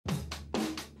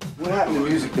What happened to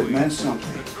music that meant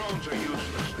something?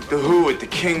 Like the Who at the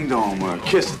Kingdom or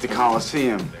Kiss at the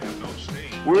Coliseum.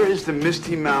 Where is the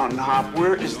Misty Mountain Hop?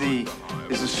 Where is the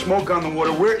Smoke on the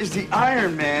Water? Where is the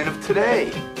Iron Man of today?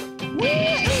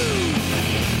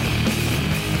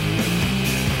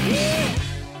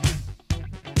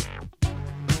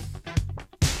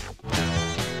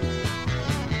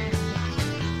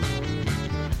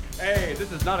 Hey,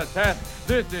 this is not a test.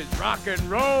 This is rock and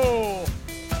roll.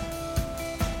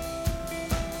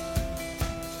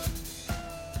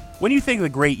 When you think of the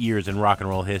great years in rock and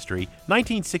roll history,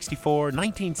 1964,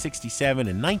 1967,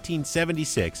 and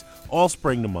 1976 all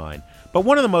spring to mind. But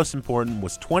one of the most important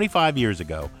was 25 years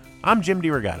ago. I'm Jim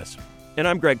DeRogatis. And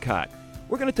I'm Greg Kot.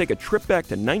 We're going to take a trip back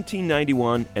to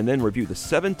 1991 and then review the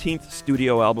 17th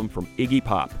studio album from Iggy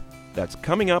Pop. That's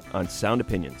coming up on Sound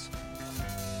Opinions.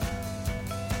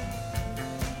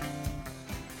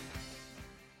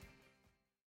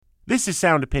 This is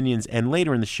Sound Opinions, and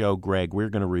later in the show, Greg, we're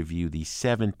going to review the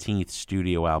 17th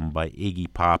studio album by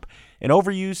Iggy Pop. An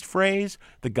overused phrase,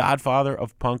 the godfather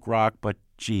of punk rock, but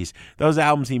geez, those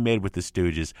albums he made with the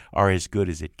Stooges are as good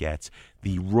as it gets.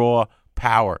 The raw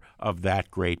power of that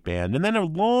great band, and then a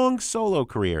long solo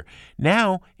career.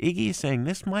 Now, Iggy is saying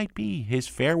this might be his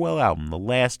farewell album, the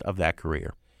last of that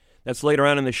career. That's later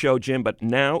on in the show, Jim, but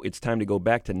now it's time to go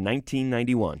back to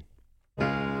 1991.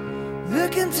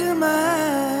 Look into my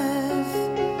eyes,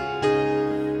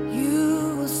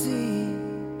 you will see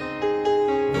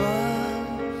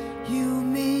what you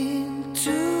mean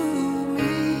to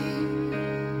me.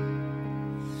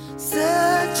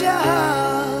 Such a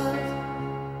heart,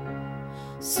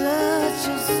 such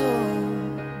a soul.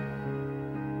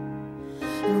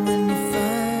 And when you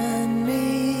find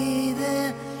me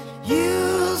there,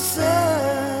 you'll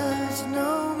search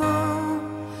no more.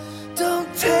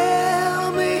 Don't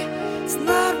tell me it's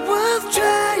not worth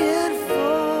trying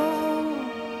for.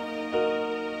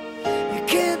 You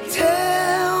can't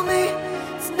tell me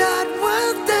it's not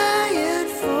worth dying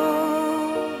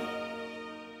for.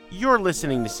 You're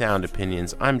listening to Sound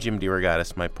Opinions. I'm Jim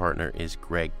DeRogatis. My partner is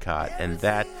Greg Kot. And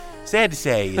that, sad to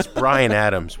say, is Bryan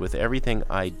Adams with Everything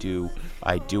I Do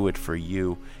It For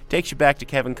You. Takes you back to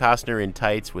Kevin Costner in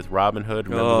tights with Robin Hood.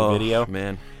 Remember the video?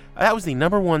 Man. That was the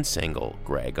number one single,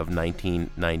 Greg, of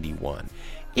 1991.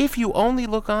 If you only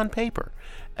look on paper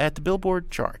at the Billboard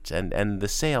charts and the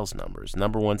sales numbers,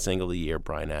 number one single of the year,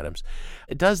 Bryan Adams,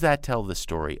 does that tell the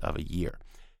story of a year?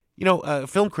 You know,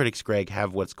 film critics, Greg,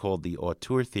 have what's called the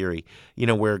auteur theory,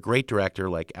 where a great director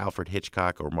like Alfred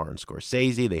Hitchcock or Martin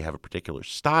Scorsese, they have a particular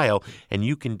style, and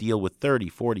you can deal with 30,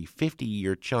 40,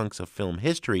 50-year chunks of film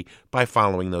history by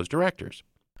following those directors.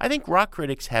 I think rock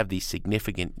critics have the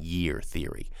significant year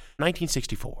theory.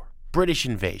 1964. British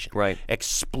invasion, right?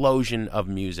 Explosion of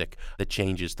music that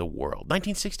changes the world.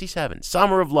 1967,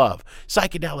 Summer of Love,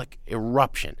 psychedelic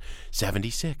eruption.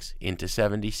 76 into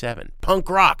 77, punk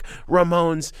rock,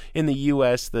 Ramones in the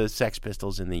U.S., the Sex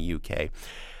Pistols in the U.K.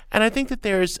 And I think that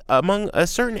there's, among a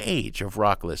certain age of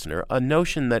rock listener, a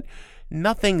notion that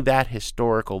nothing that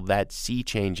historical, that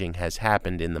sea-changing has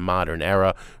happened in the modern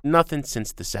era, nothing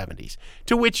since the 70s.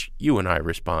 To which you and I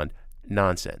respond,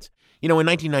 nonsense. In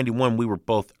 1991, we were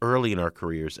both early in our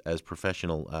careers as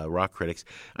professional rock critics.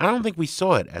 I don't think we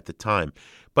saw it at the time.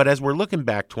 But as we're looking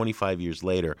back 25 years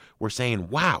later, we're saying,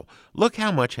 wow, look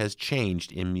how much has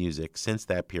changed in music since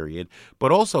that period.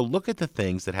 But also look at the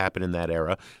things that happened in that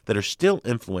era that are still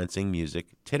influencing music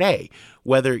today.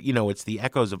 Whether, it's the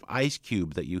echoes of Ice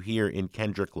Cube that you hear in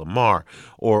Kendrick Lamar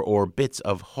or bits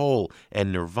of Hole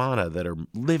and Nirvana that are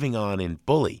living on in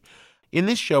Bully. In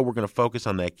this show, we're going to focus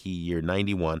on that key year,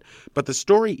 91, but the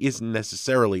story isn't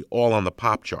necessarily all on the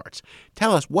pop charts.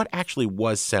 Tell us, what actually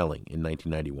was selling in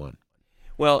 1991?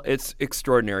 Well, it's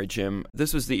extraordinary, Jim.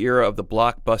 This was the era of the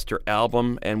blockbuster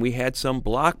album, and we had some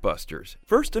blockbusters.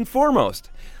 First and foremost,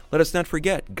 let us not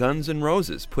forget, Guns N'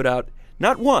 Roses put out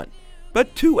not one,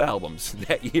 but two albums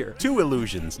that year. Two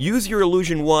Illusions. Use Your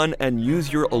Illusion 1 and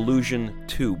Use Your Illusion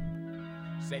 2.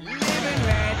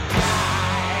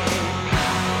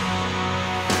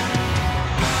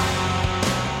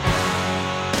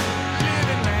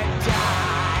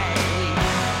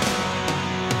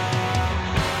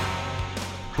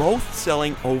 Both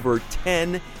selling over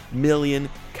 10 million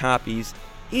copies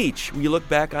each. We look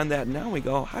back on that now, we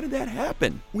go, how did that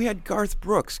happen? We had Garth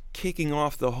Brooks kicking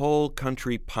off the whole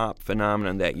country pop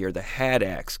phenomenon that year, the Had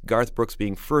Acts, Garth Brooks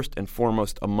being first and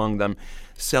foremost among them,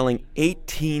 selling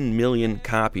 18 million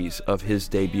copies of his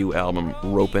debut album,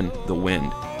 Ropin' the Wind.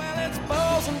 Well, it's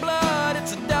balls and blood,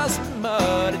 it's a dust and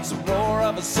mud, it's the roar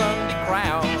of a Sunday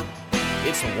crowd.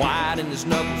 It's white in his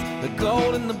knuckles, the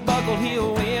gold in the buckle,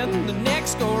 he'll win the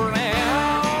next go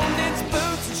round.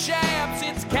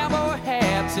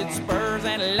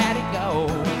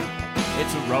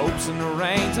 ropes and the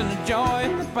reins and the joy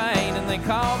and the pain, and they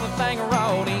call the thing a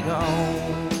roadie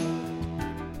home.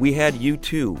 We had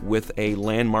U2 with a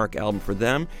landmark album for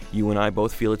them. You and I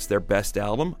both feel it's their best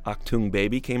album. Achtung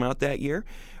Baby came out that year.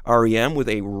 R.E.M. with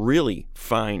a really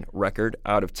fine record,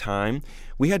 Out of Time.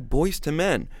 We had Boyz II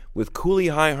Men with Cooley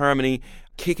High Harmony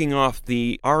kicking off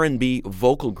the R&B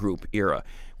vocal group era.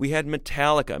 We had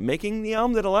Metallica making the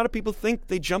album that a lot of people think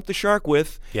they jumped the shark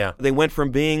with. Yeah. They went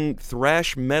from being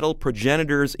thrash metal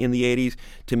progenitors in the 80s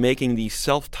to making the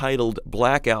self-titled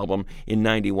Black Album in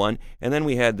 91. And then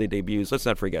we had the debuts. Let's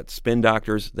not forget Spin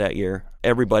Doctors that year.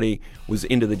 Everybody was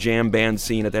into the jam band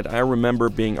scene at that. I remember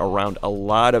being around a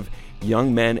lot of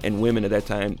young men and women at that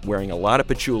time wearing a lot of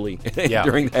patchouli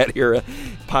during that era.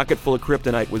 Pocket Full of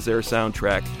Kryptonite was their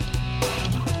soundtrack.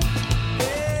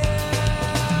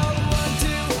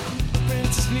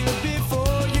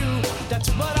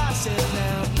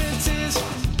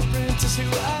 Who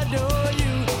adore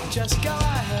you, just go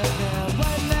ahead now.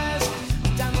 One last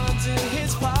diamonds in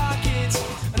his pockets,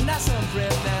 and that's some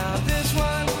breath now. This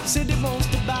one said he wants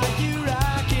to buy you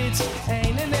rockets,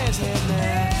 ain't in his head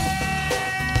now.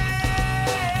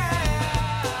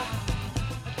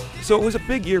 So it was a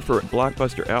big year for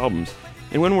blockbuster albums.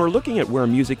 And when we're looking at where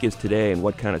music is today and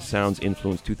what kind of sounds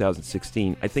influenced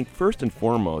 2016, I think first and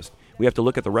foremost, we have to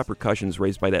look at the repercussions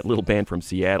raised by that little band from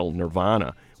Seattle,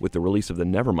 Nirvana, with the release of the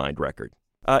Nevermind record.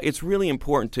 It's really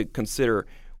important to consider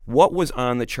what was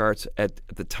on the charts at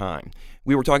the time.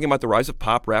 We were talking about the rise of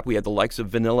pop rap. We had the likes of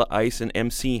Vanilla Ice and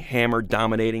MC Hammer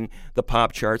dominating the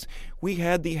pop charts. We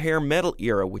had the hair metal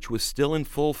era, which was still in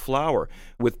full flower,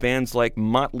 with bands like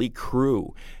Motley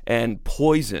Crue and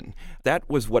Poison. That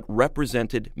was what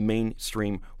represented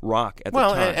mainstream rock at the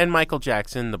time. Well, and Michael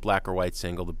Jackson, the Black or White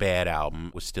single, the Bad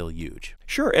album, was still huge.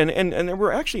 Sure, and there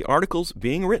were actually articles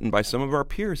being written by some of our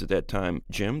peers at that time,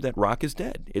 Jim, that rock is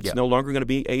dead. It's no longer going to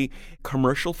be a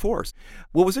commercial force.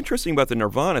 What was interesting about the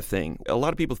Nirvana thing, a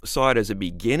lot of people saw it as a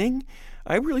beginning.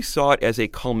 I really saw it as a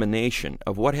culmination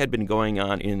of what had been going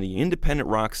on in the independent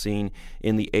rock scene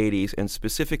in the 80s, and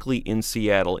specifically in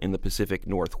Seattle in the Pacific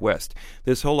Northwest.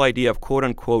 This whole idea of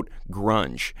quote-unquote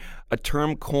grunge, a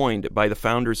term coined by the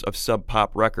founders of Sub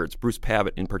Pop Records, Bruce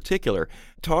Pavitt in particular,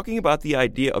 talking about the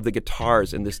idea of the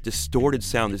guitars and this distorted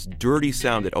sound, this dirty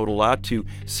sound that owed a lot to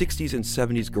 60s and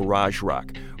 70s garage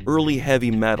rock, early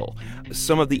heavy metal,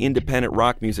 some of the independent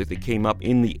rock music that came up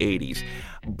in the 80s,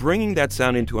 bringing that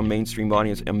sound into a mainstream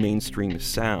audience, a mainstream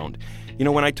sound. You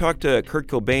know, when I talked to Kurt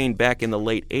Cobain back in the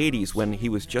late 80s when he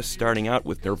was just starting out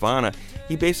with Nirvana,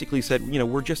 he basically said, you know,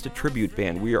 we're just a tribute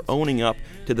band. We are owning up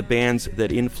to the bands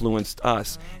that influenced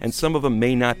us, and some of them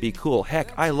may not be cool.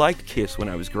 Heck, I liked Kiss when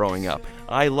I was growing up.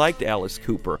 I liked Alice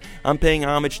Cooper. I'm paying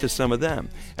homage to some of them,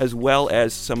 as well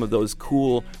as some of those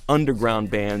cool underground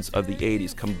bands of the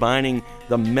 80s, combining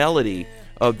the melody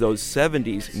of those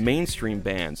 70s mainstream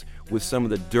bands with some of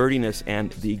the dirtiness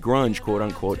and the grunge,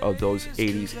 quote-unquote, of those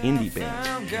 80s indie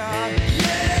bands.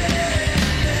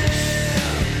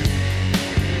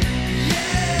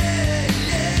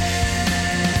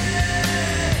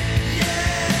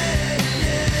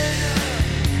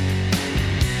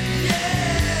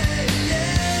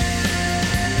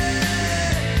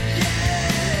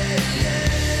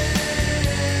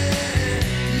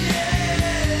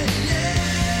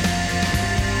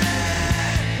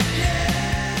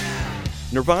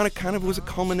 Nirvana kind of was a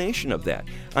culmination of that.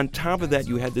 On top of that,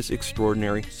 you had this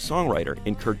extraordinary songwriter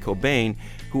in Kurt Cobain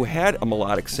who had a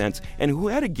melodic sense and who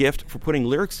had a gift for putting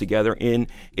lyrics together in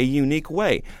a unique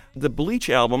way. The Bleach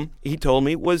album, he told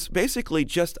me, was basically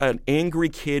just an angry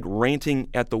kid ranting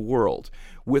at the world.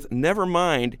 With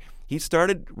Nevermind, he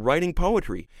started writing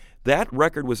poetry. That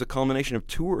record was a culmination of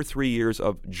 2 or 3 years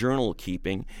of journal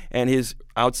keeping and his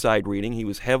outside reading. He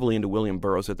was heavily into William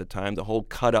Burroughs at the time, the whole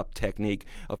cut-up technique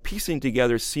of piecing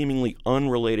together seemingly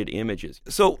unrelated images.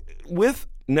 So with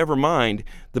Nevermind,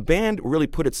 the band really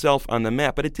put itself on the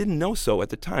map, but it didn't know so at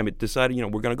the time. It decided, you know,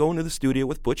 we're going to go into the studio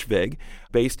with Butch Vig,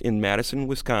 based in Madison,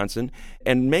 Wisconsin,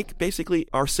 and make basically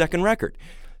our second record.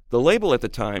 The label at the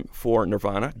time for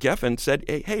Nirvana, Geffen, said,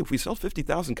 hey, if we sell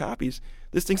 50,000 copies,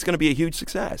 this thing's going to be a huge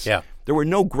success. Yeah. There were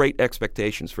no great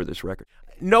expectations for this record.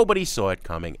 Nobody saw it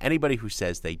coming. Anybody who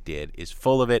says they did is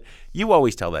full of it. You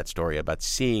always tell that story about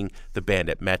seeing the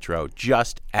band at Metro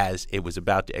just as it was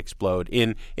about to explode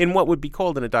in what would be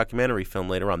called in a documentary film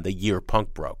later on, the year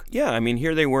punk broke. Yeah, I mean,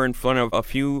 here they were in front of a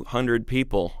few hundred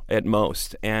people at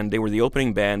most, and they were the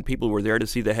opening band. People were there to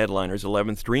see the headliners,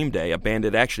 11th Dream Day, a band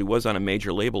that actually was on a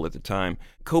major label at the time.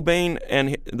 Cobain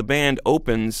and the band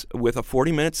opens with a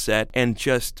 40-minute set and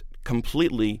just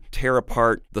completely tear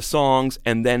apart the songs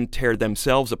and then tear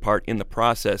themselves apart in the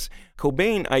process.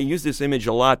 Cobain, I use this image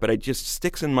a lot, but it just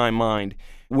sticks in my mind,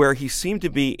 where he seemed to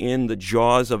be in the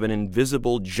jaws of an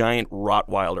invisible giant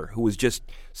Rottweiler who was just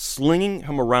slinging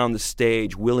him around the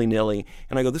stage willy-nilly.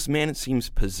 And I go, this man seems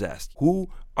possessed. Who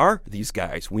are these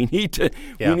guys? We need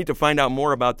to find out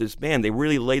more about this band. They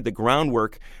really laid the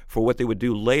groundwork for what they would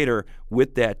do later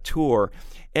with that tour.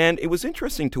 And it was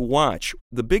interesting to watch.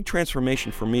 The big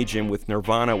transformation for me, Jim, with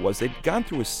Nirvana was they'd gone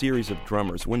through a series of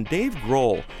drummers. When Dave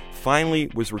Grohl finally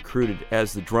was recruited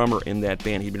as the drummer in that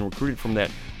band, he'd been recruited from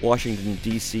that Washington,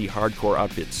 D.C. hardcore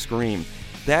outfit, Scream.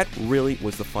 That really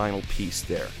was the final piece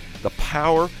there. The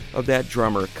power of that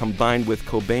drummer combined with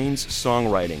Cobain's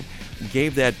songwriting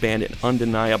gave that band an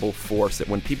undeniable force that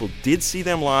when people did see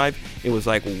them live, it was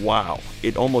like, wow.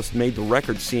 It almost made the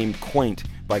record seem quaint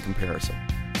by comparison.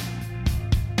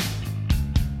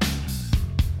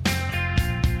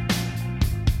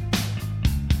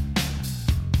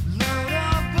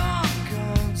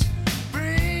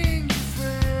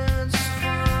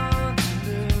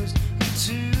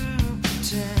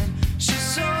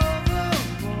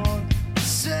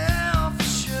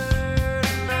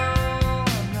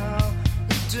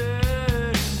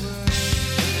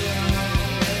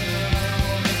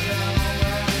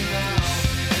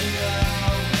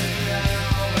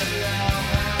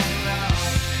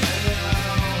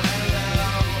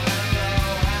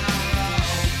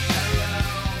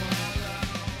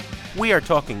 We are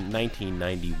talking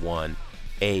 1991,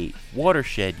 a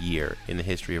watershed year in the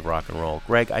history of rock and roll.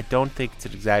 Greg, I don't think it's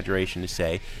an exaggeration to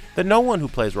say that no one who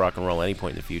plays rock and roll at any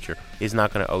point in the future is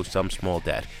not going to owe some small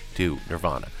debt to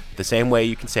Nirvana. The same way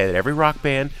you can say that every rock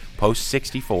band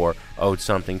post-64 owed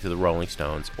something to the Rolling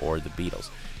Stones or the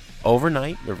Beatles.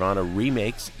 Overnight, Nirvana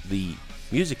remakes the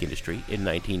music industry in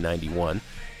 1991.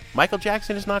 Michael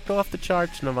Jackson is knocked off the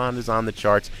charts, Nirvana's on the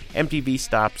charts, MTV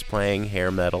stops playing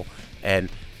hair metal, and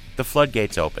the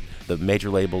floodgates open. The major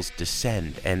labels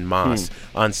descend en masse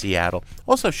on Seattle,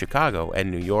 also Chicago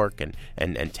and New York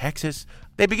and Texas.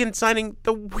 They begin signing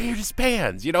the weirdest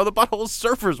bands. You know, the Butthole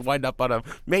Surfers wind up on a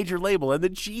major label, and the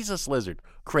Jesus Lizard.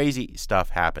 Crazy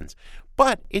stuff happens.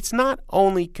 But it's not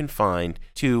only confined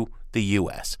to the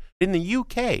U.S. In the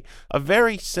U.K., a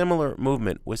very similar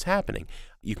movement was happening.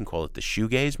 You can call it the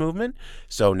shoegaze movement,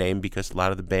 so named because a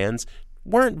lot of the bands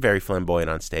weren't very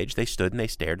flamboyant on stage. They stood and they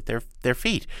stared at their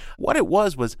feet. What it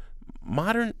was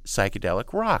modern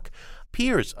psychedelic rock.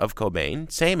 Peers of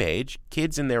Cobain, same age,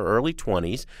 kids in their early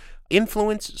 20s,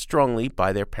 influenced strongly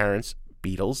by their parents'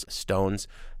 Beatles, Stones,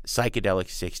 psychedelic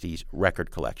 60s record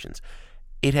collections.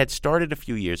 It had started a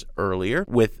few years earlier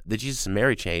with the Jesus and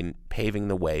Mary Chain paving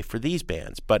the way for these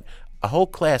bands, but a whole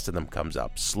class of them comes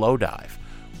up. Slow Dive,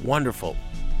 wonderful,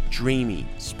 dreamy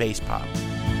space pop.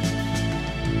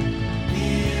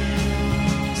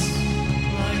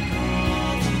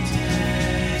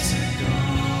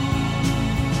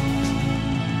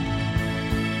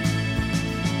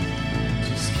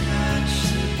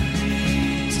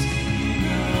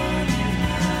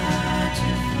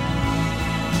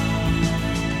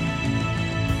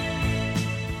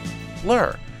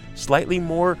 Blur, slightly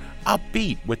more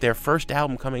upbeat with their first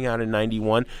album coming out in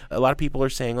 91. A lot of people are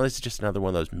saying, oh, this is just another one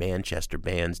of those Manchester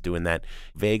bands doing that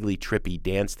vaguely trippy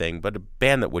dance thing, but a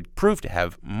band that would prove to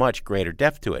have much greater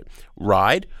depth to it.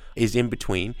 Ride is in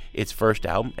between its first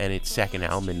album and its second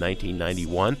album in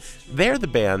 1991. They're the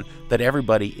band that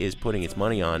everybody is putting its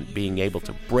money on being able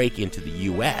to break into the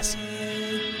U.S.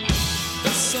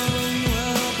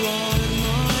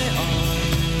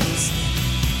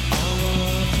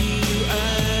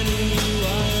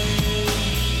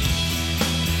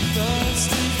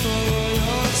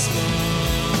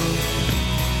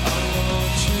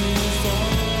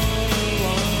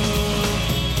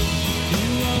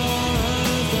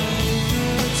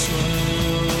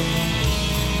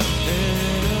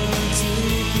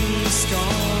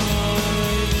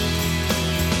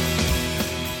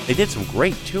 They did some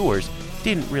great tours,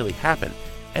 didn't really happen.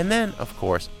 And then, of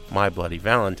course, My Bloody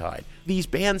Valentine. These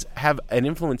bands have an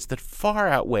influence that far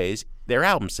outweighs their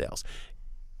album sales.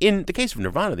 In the case of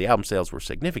Nirvana, the album sales were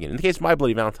significant. In the case of My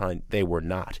Bloody Valentine, they were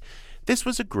not. This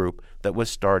was a group that was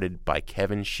started by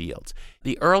Kevin Shields.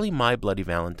 The early My Bloody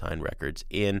Valentine records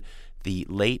in the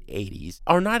late 80s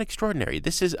are not extraordinary.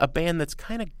 This is a band that's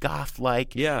kind of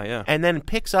goth-like. Yeah. And then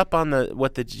picks up on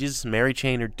what the Jesus and Mary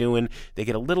Chain are doing. They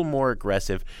get a little more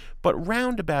aggressive. But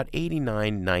round about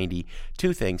 89, 90,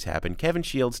 two things happen. Kevin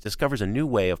Shields discovers a new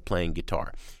way of playing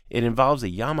guitar. It involves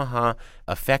a Yamaha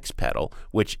effects pedal,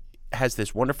 which has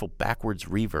this wonderful backwards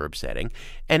reverb setting,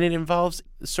 and it involves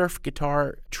the surf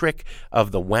guitar trick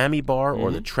of the whammy bar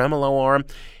or the tremolo arm.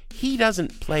 He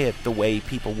doesn't play it the way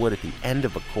people would at the end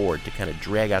of a chord to kind of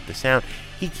drag out the sound.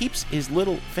 He keeps his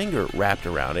little finger wrapped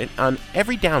around it. On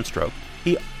every downstroke,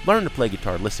 he learned to play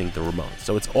guitar listening to Ramones,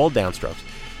 so it's all downstrokes.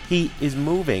 He is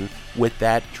moving with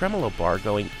that tremolo bar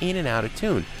going in and out of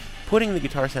tune, putting the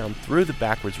guitar sound through the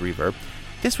backwards reverb.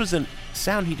 This was a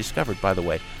sound he discovered, by the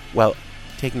way, while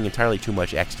taking entirely too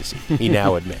much ecstasy, he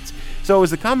now admits. So it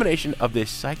was the combination of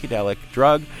this psychedelic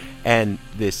drug and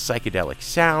this psychedelic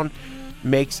sound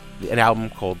makes an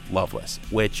album called Loveless,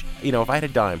 which, if I had a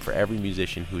dime for every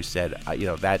musician who said,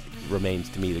 that remains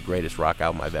to me the greatest rock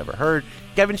album I've ever heard.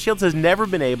 Kevin Shields has never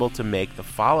been able to make the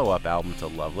follow-up album to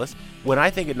Loveless. When I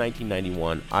think of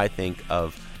 1991, I think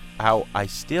of how I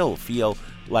still feel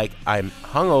like I'm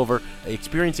hungover,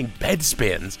 experiencing bed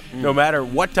spins, no matter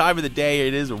what time of the day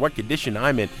it is or what condition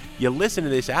I'm in. You listen to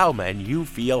this album and you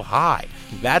feel high.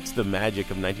 That's the magic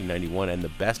of 1991 and the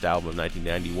best album of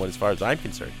 1991 as far as I'm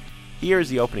concerned. Here's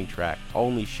the opening track,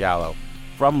 Only Shallow,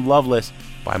 from Loveless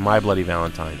by My Bloody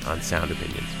Valentine on Sound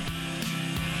Opinions.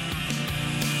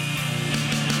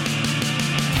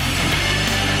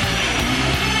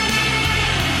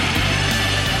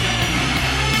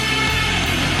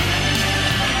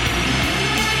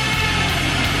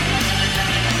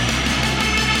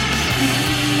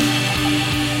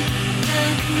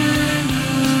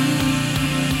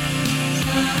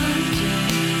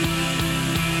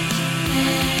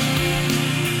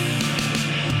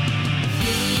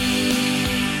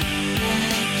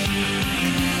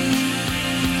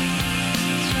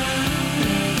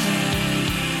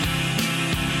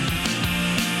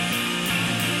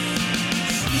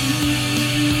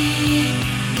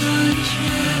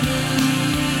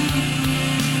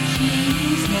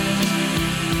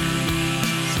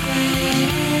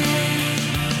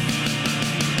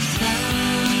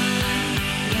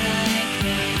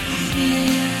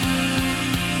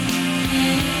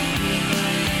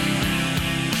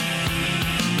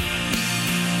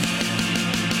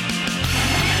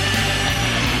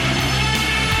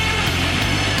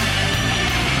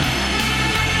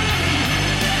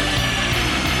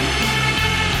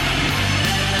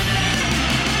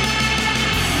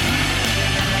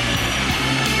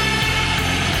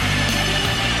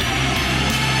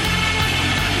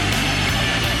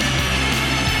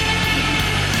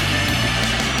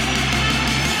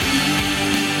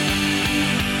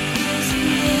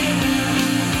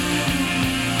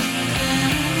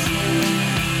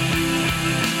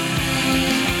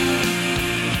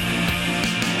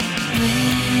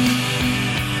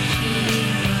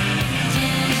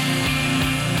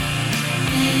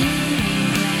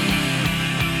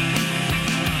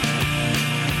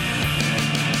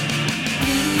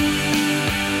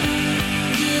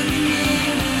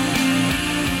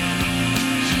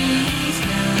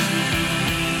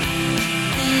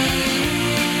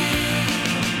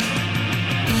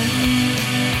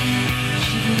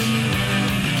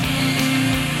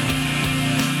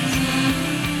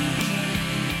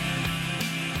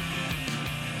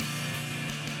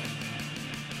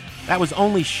 That was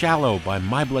Only Shallow by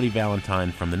My Bloody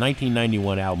Valentine from the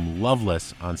 1991 album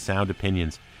Loveless on Sound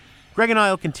Opinions. Greg and I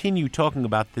will continue talking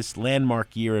about this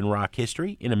landmark year in rock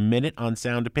history in a minute on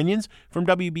Sound Opinions from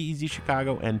WBEZ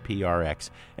Chicago and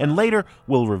PRX. And later,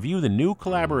 we'll review the new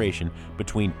collaboration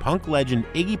between punk legend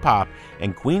Iggy Pop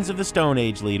and Queens of the Stone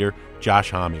Age leader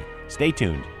Josh Homme. Stay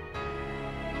tuned.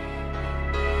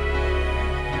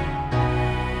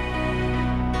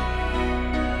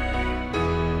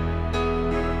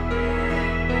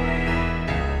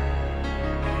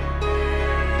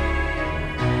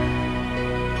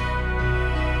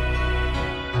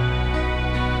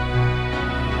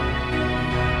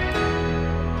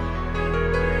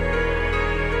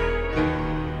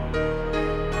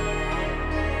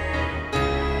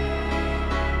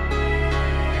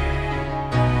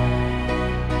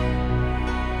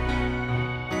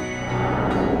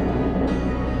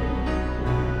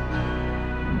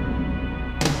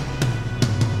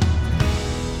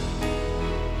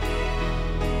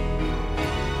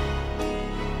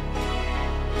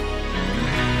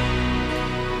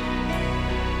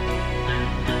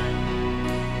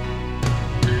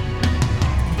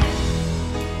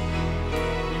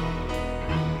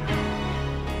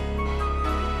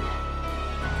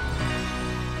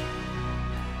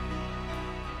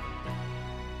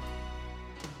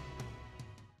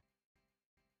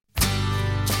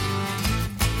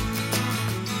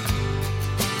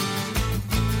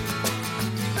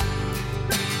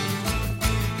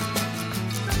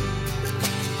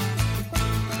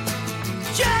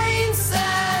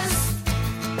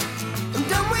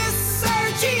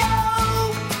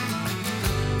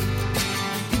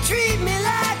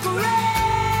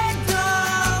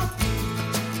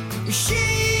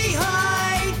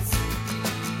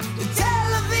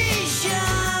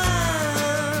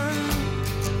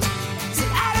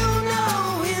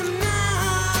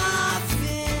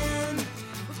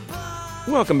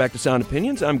 Welcome back to Sound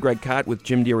Opinions. I'm Greg Kot with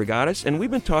Jim DeRogatis, and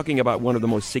we've been talking about one of the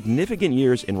most significant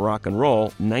years in rock and roll,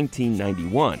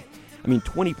 1991.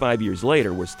 25 years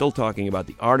later, we're still talking about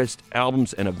the artists,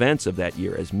 albums, and events of that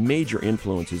year as major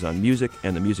influences on music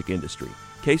and the music industry.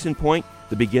 Case in point,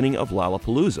 the beginning of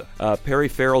Lollapalooza. Perry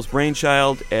Farrell's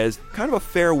brainchild as kind of a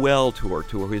farewell tour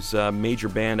to his major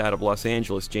band out of Los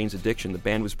Angeles, Jane's Addiction. The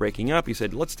band was breaking up. He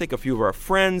said, let's take a few of our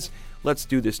friends, let's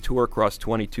do this tour across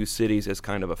 22 cities as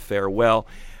kind of a farewell.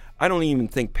 I don't even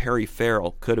think Perry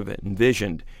Farrell could have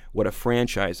envisioned what a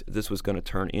franchise this was going to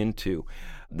turn into.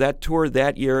 That tour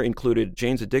that year included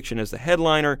Jane's Addiction as the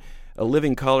headliner, A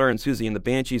Living Colour and Susie and the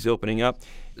Banshees opening up,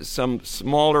 some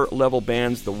smaller level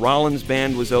bands. The Rollins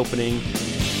Band was opening.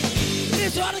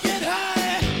 It's hard to get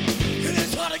high, and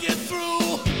it's hard to get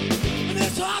through, and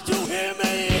it's hard to hear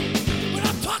me when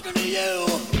I'm talking to you.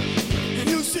 And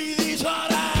you see these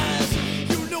hard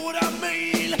eyes, you know what I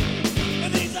mean.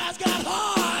 And these eyes got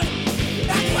hard,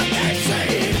 that's what they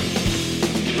say.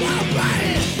 All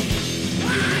right,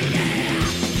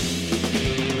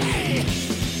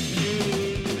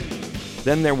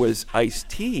 Then there was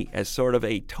Ice-T as sort of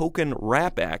a token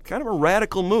rap act, kind of a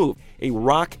radical move, a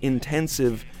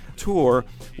rock-intensive tour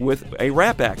with a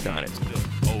rap act on it.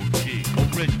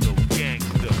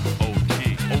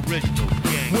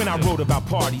 When I wrote about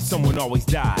parties, someone always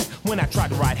died. When I tried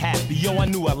to ride happy, yo, I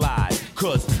knew I lied.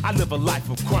 Cause I live a life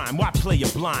of crime. Why play a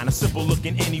blind? A simple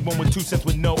looking anyone with 2 cents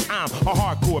would know I'm a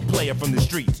hardcore player from the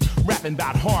streets. Rapping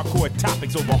about hardcore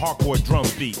topics over hardcore drum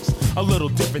beats. A little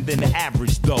different than the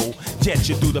average, though. Jet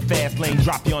you through the fast lane,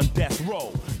 drop you on death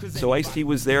row. So Ice-T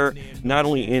was there not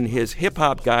only in his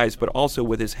hip-hop guys, but also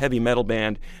with his heavy metal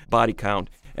band, Body Count.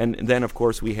 And then, of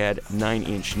course, we had 9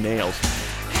 Inch Nails.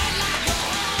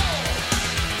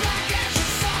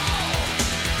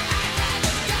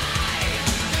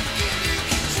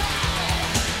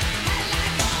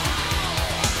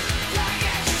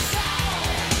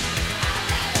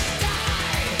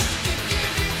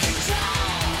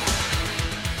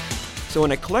 So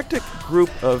an eclectic group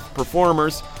of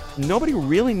performers. Nobody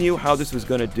really knew how this was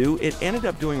going to do. It ended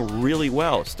up doing really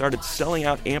well. It started selling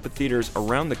out amphitheaters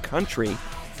around the country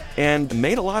and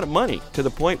made a lot of money to the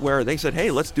point where they said, hey,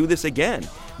 let's do this again.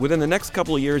 Within the next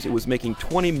couple of years, it was making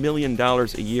 $20 million a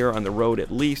year on the road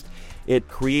at least. It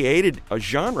created a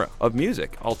genre of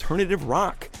music, alternative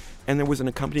rock. And there was an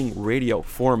accompanying radio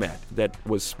format that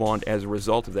was spawned as a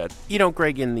result of that. You know,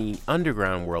 Greg, in the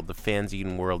underground world, the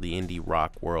fanzine world, the indie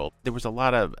rock world, there was a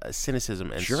lot of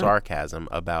cynicism and sarcasm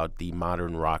about the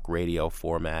modern rock radio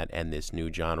format and this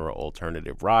new genre,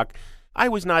 alternative rock. I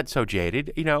was not so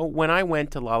jaded. You know, when I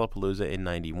went to Lollapalooza in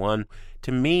 91,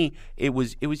 to me, it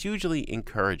was usually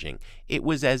encouraging. It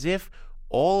was as if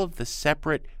all of the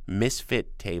separate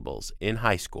misfit tables in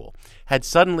high school had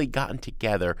suddenly gotten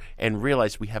together and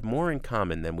realized we have more in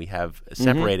common than we have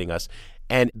separating us.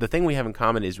 And the thing we have in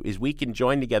common is we can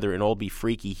join together and all be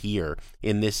freaky here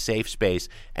in this safe space,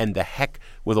 and the heck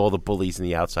with all the bullies in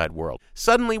the outside world.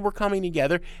 Suddenly we're coming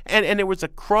together, and there was a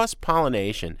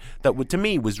cross-pollination that to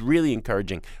me was really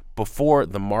encouraging before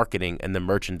the marketing and the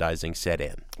merchandising set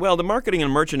in. Well, the marketing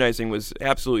and merchandising was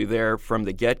absolutely there from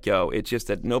the get-go. It's just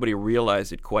that nobody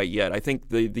realized it quite yet. I think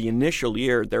the initial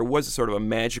year, there was sort of a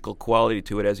magical quality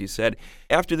to it, as you said.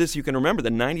 After this, you can remember the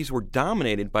 90s were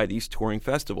dominated by these touring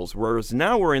festivals, whereas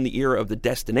now we're in the era of the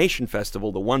destination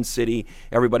festival, the one city,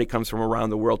 everybody comes from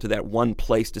around the world to that one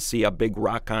place to see a big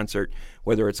rock concert,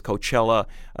 whether it's Coachella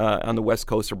on the West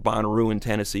Coast or Bonnaroo in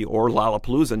Tennessee or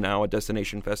Lollapalooza now, a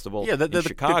destination festival in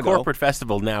Chicago. The corporate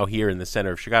festival now here in the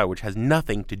center of Chicago, which has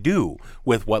nothing to do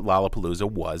with what Lollapalooza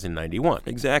was in 91.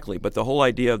 Exactly, but the whole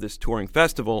idea of this touring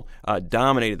festival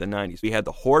dominated the 90s. We had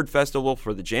the Horde Festival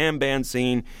for the jam band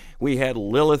scene. We had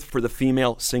Lilith for the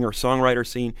female singer-songwriter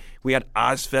scene. We had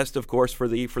Ozfest, of course, for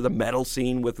the metal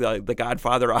scene with the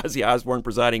Godfather Ozzy Osbourne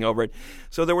presiding over it.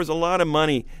 So there was a lot of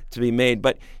money to be made.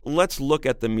 But let's look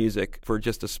at the music for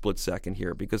just a split second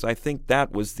here, because I think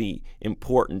that was the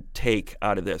important take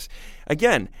out of this.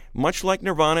 Again, much like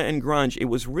Nirvana and grunge, it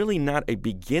was really not a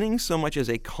beginning so much as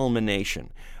a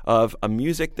culmination of a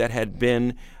music that had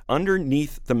been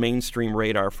underneath the mainstream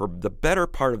radar for the better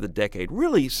part of the decade,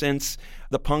 really since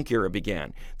the punk era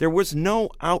began. There was no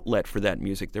outlet for that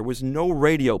music. There was no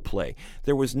radio play.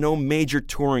 There was no major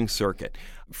touring circuit.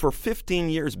 For 15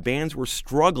 years, bands were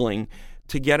struggling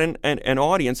to get an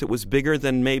audience that was bigger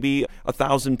than maybe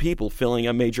 1,000 people filling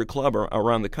a major club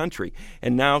around the country.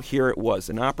 And now here it was,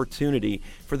 an opportunity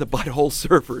for the Butthole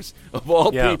Surfers, of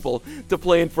all people, to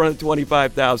play in front of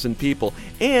 25,000 people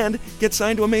and get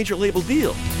signed to a major label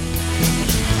deal.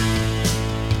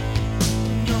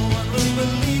 No one will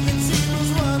believe that she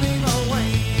was running away.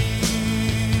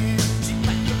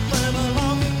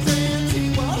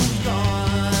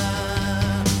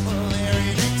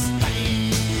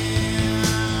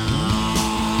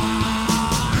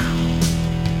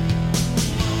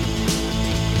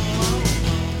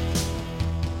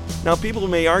 Now, people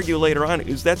may argue later on,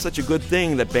 is that such a good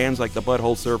thing that bands like the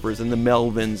Butthole Surfers and the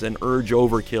Melvins and Urge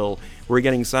Overkill were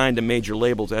getting signed to major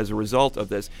labels as a result of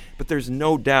this? But there's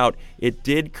no doubt it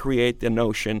did create the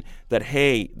notion that,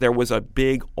 hey, there was a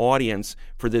big audience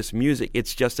for this music.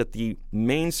 It's just that the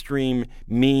mainstream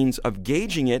means of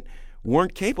gauging it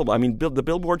weren't capable. I mean, the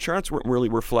Billboard charts weren't really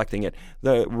reflecting it.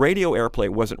 The radio airplay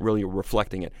wasn't really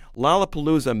reflecting it.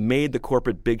 Lollapalooza made the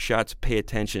corporate big shots pay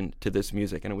attention to this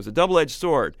music, and it was a double-edged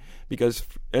sword because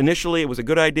initially it was a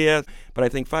good idea, but I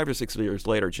think 5 or 6 years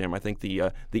later, Jim, I think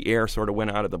the air sort of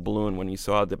went out of the balloon when you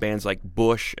saw the bands like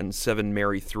Bush and Seven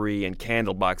Mary 3 and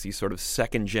Candlebox, these sort of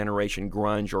second-generation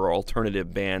grunge or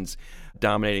alternative bands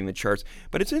dominating the charts.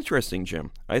 But it's interesting,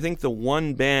 Jim. I think the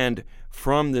one band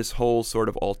from this whole sort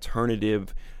of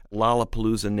alternative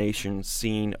Lollapalooza Nation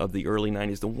scene of the early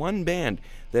 90s, the one band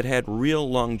that had real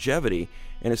longevity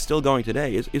and is still going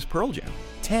today is Pearl Jam.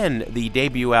 10, the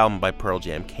debut album by Pearl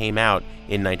Jam, came out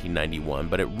in 1991,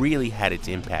 but it really had its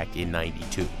impact in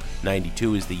 92.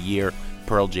 92 is the year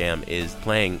Pearl Jam is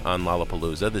playing on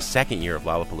Lollapalooza, the second year of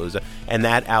Lollapalooza, and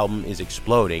that album is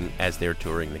exploding as they're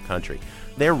touring the country.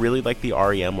 They're really like the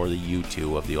REM or the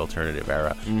U2 of the alternative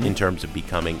era in terms of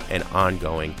becoming an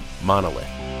ongoing monolith.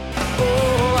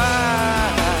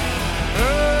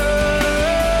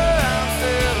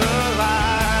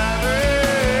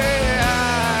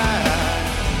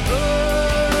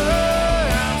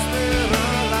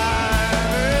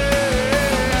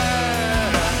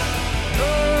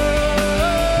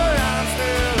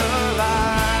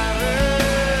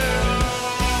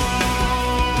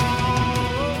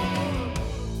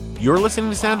 You're listening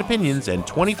to Sound Opinions, and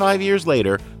 25 years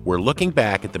later, we're looking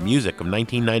back at the music of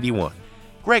 1991.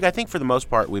 Greg, I think for the most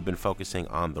part we've been focusing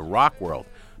on the rock world,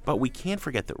 but we can't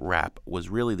forget that rap was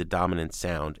really the dominant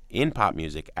sound in pop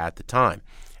music at the time.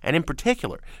 And in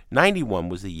particular, 91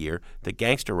 was the year that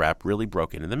gangster rap really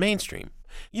broke into the mainstream.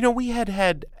 You know, we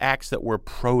had acts that were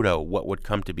proto what would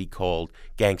come to be called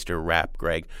gangster rap,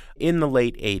 Greg, in the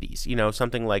late 80s. You know,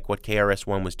 something like what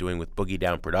KRS-One was doing with Boogie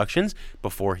Down Productions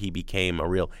before he became a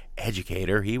real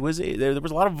educator. There was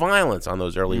a lot of violence on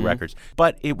those early records.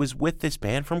 But it was with this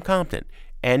band from Compton,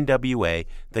 N.W.A.,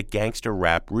 that gangster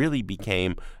rap really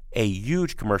became a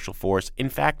huge commercial force. In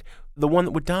fact, the one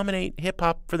that would dominate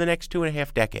hip-hop for the next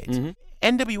 2.5 decades.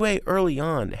 N.W.A. early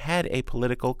on had a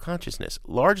political consciousness,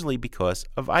 largely because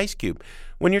of Ice Cube.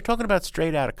 When you're talking about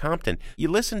Straight Outta Compton, you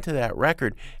listen to that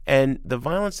record, and the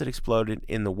violence that exploded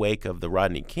in the wake of the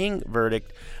Rodney King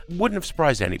verdict wouldn't have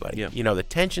surprised anybody. Yeah. You know, the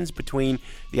tensions between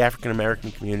the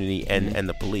African-American community and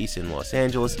the police in Los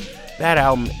Angeles, that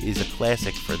album is a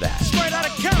classic for that. Straight Outta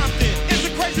Compton is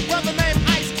a crazy brother named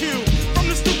Ice Cube. From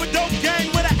the stupid dope gang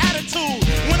with an attitude.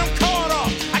 When I'm caught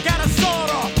off, I got a sword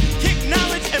off. Kick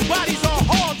knowledge and bodies all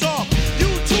hauled off. You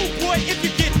too, boy, if you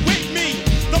get with me.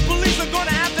 The police are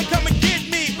gonna have to come and get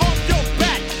me off your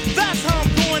back. That's how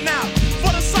I'm going out.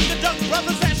 For the sucker duck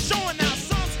brothers that's showing now.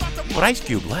 But Ice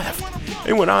Cube left.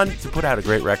 He went on to put out a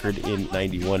great record in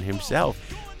 91 himself.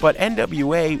 But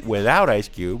N.W.A., without Ice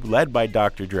Cube, led by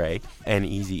Dr. Dre and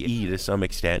Eazy-E to some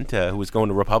extent, who was going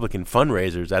to Republican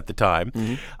fundraisers at the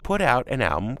time, put out an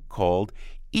album called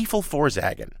Eiffel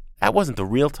Vorsagen. That wasn't the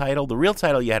real title. The real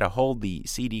title, you had to hold the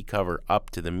CD cover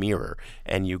up to the mirror,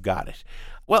 and you got it.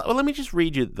 Well, let me just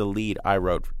read you the lead I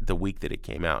wrote the week that it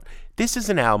came out. This is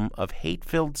an album of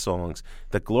hate-filled songs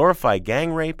that glorify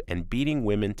gang rape and beating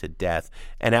women to death,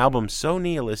 an album so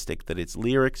nihilistic that its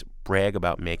lyrics brag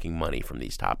about making money from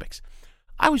these topics.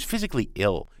 I was physically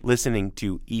ill listening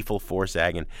to Eiffel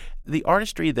Vorsagen. The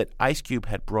artistry that Ice Cube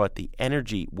had brought, the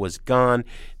energy was gone.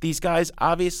 These guys,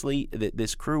 obviously,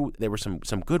 this crew, there were some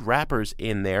good rappers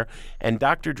in there, and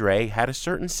Dr. Dre had a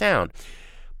certain sound.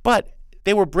 But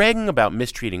they were bragging about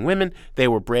mistreating women. They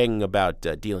were bragging about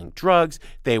dealing drugs.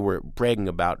 They were bragging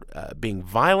about being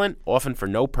violent, often for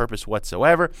no purpose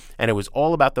whatsoever. And it was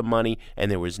all about the money, and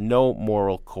there was no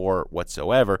moral core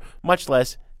whatsoever, much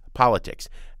less politics.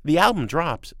 The album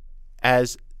drops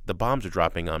as the bombs are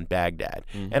dropping on Baghdad.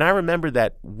 And I remember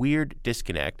that weird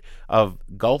disconnect of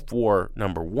Gulf War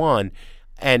 #1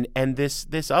 and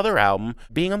this other album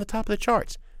being on the top of the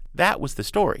charts. That was the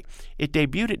story. It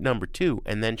debuted at #2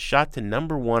 and then shot to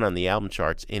 #1 on the album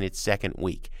charts in its second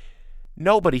week.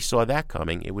 Nobody saw that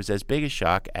coming. It was as big a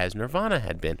shock as Nirvana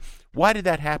had been. Why did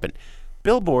that happen?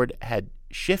 Billboard had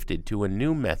shifted to a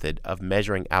new method of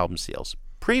measuring album sales.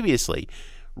 Previously,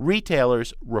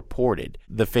 retailers reported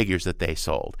the figures that they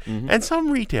sold. And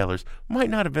some retailers might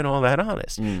not have been all that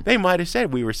honest. They might have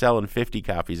said we were selling 50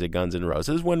 copies of Guns N'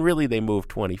 Roses when really they moved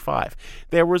 25.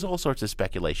 There was all sorts of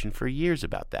speculation for years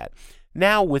about that.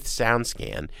 Now with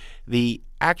SoundScan, the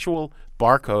actual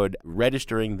barcode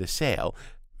registering the sale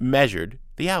measured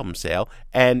the album sale,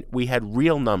 and we had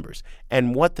real numbers.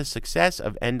 And what the success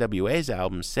of N.W.A.'s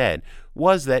album said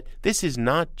was that this is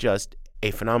not just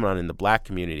a phenomenon in the black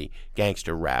community,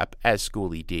 gangster rap, as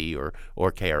Schoolie D or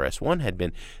KRS-One had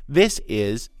been. This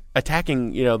is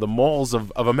attacking, the moles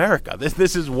of America.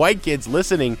 This is white kids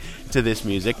listening to this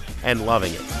music and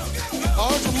loving it.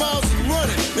 100 miles and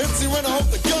running. MC Renner, hope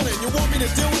the gunning. You want me to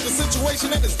deal with the situation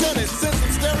that is done it. Since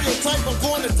I'm stereotype, I'm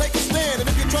going to take a stand. And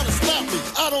if you're trying to stop me,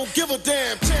 I don't give a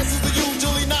damn. Chances are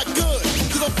usually not good.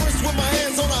 Cause I'm first with my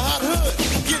hands on a hot hood.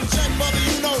 Getting jacked by the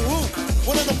you-know-who.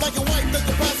 One in the black and white, the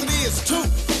capacity is 2.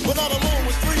 But not alone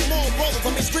with 3 more brothers. I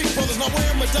mean street brothers. Not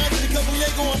wearing medallions because we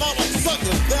ain't going out like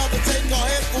suckers. They have to take our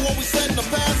heads for what we said in the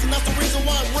past. And that's the reason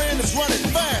why Ren is running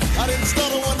fast. I didn't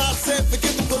stutter when I said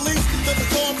forget the police. Cause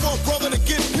it's all for a brother to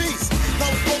get peace. Now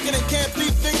it's broken and can't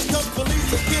beat things cause police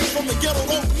and kids from the ghetto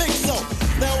don't think so.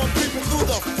 Now I'm creeping through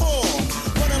the fall.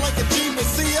 Running like a Jeep and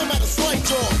see I'm at a slight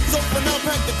jaw. So for now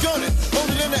pack the gun and hold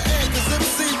it in the air cause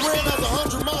MC Ren has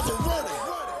 100 miles of running.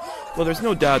 Well, there's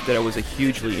no doubt that it was a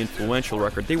hugely influential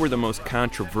record. They were the most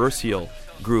controversial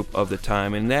group of the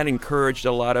time, and that encouraged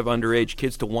a lot of underage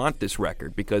kids to want this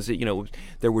record because,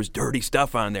 there was dirty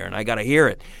stuff on there, and I got to hear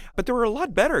it. But there were a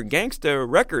lot better gangsta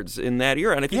records in that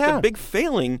era, and I think the big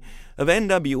failing of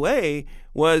N.W.A.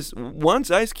 was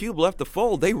once Ice Cube left the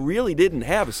fold, they really didn't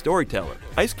have a storyteller.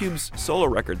 Ice Cube's solo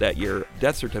record that year,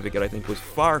 Death Certificate, I think, was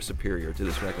far superior to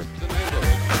this record.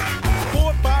 4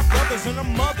 or 5 brothers in a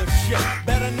mothership,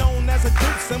 better known as a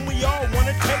deuce, and we all want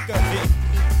to take a hit.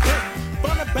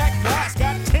 Front and back glass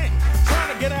got tint,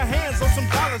 trying to get our hands on some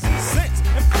dollars and cents,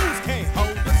 and fools can't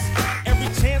hold us. Every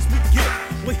chance we get,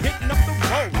 we're hitting up the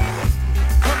road,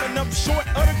 coming up short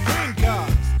of the green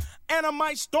cards. And I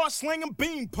might start slinging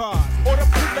bean pods, or the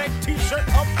bootleg t-shirt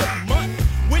of the month,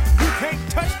 with you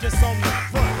can't touch this on the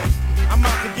front. I'm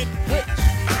out to get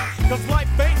rich, cause life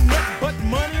ain't nothing but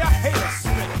money, I hate a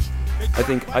snitch. I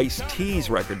think Ice-T's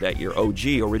record that year,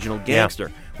 OG, Original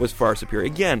Gangster, was far superior.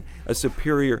 Again, a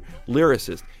superior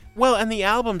lyricist. Well, and the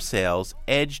album sales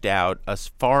edged out a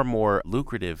far more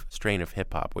lucrative strain of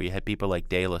hip-hop, where you had people like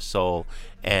De La Soul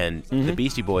and the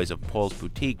Beastie Boys of Paul's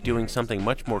Boutique doing something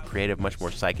much more creative, much more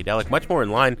psychedelic, much more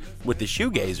in line with the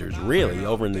shoegazers, really,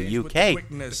 over in the UK.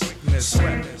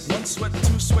 Sweat. 1 sweat,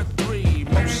 2 sweat, 3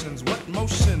 motions. What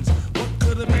motions? What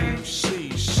could it be?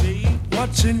 She.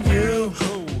 Watching you.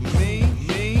 Who? Me.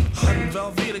 Hun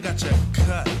Velveeta got you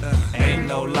cut. Ain't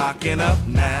no locking up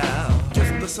now.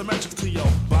 Just the symmetrics to your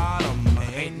bottom.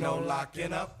 Ain't no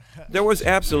locking up. There was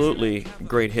absolutely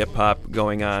great hip-hop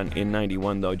going on in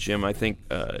 91, though, Jim. I think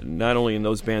not only in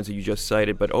those bands that you just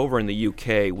cited, but over in the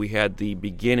UK, we had the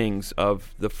beginnings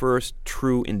of the first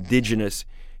true indigenous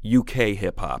UK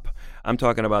hip-hop. I'm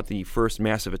talking about the first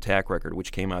Massive Attack record,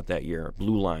 which came out that year,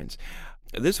 Blue Lines.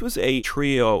 This was a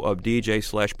trio of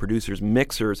DJ/producers,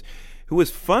 mixers, who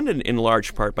was funded in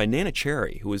large part by Nana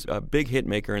Cherry, who was a big hit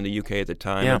maker in the UK at the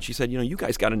time. Yeah. And she said, you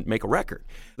guys got to make a record.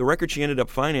 The record she ended up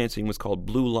financing was called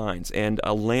Blue Lines, and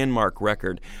a landmark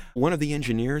record. One of the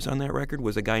engineers on that record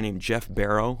was a guy named Jeff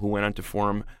Barrow, who went on to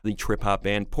form the trip-hop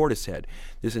band Portishead.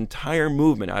 This entire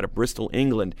movement out of Bristol,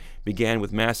 England, began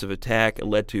with Massive Attack. It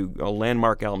led to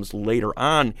landmark albums later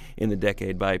on in the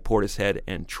decade by Portishead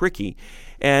and Tricky,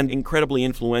 and incredibly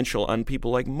influential on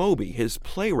people like Moby. His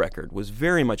Play record was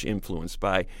very much influenced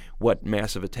by what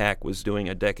Massive Attack was doing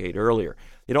a decade earlier.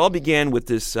 It all began with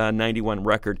this 91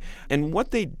 record, and what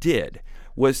they did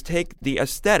was take the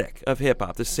aesthetic of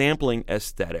hip-hop, the sampling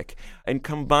aesthetic, and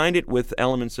combined it with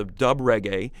elements of dub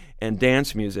reggae and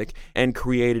dance music and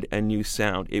created a new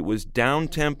sound. It was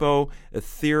down-tempo,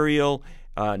 ethereal,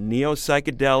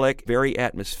 neo-psychedelic, very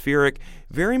atmospheric,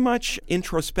 very much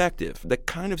introspective, the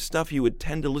kind of stuff you would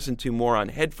tend to listen to more on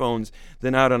headphones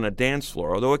than out on a dance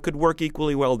floor, although it could work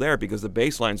equally well there because the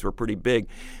bass lines were pretty big.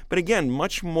 But again,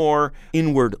 much more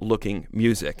inward-looking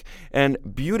music and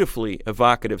beautifully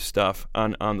evocative stuff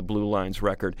on the Blue Lines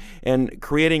record, and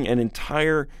creating an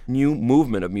entire new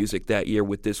movement of music that year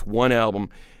with this one album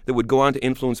that would go on to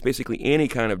influence basically any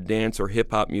kind of dance or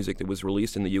hip-hop music that was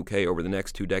released in the UK over the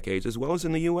next 2 decades, as well as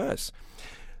in the US.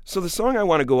 So the song I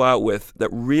want to go out with that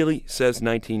really says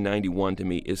 1991 to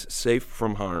me is Safe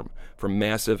from Harm from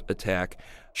Massive Attack.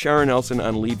 Sharon Nelson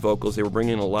on lead vocals. They were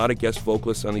bringing in a lot of guest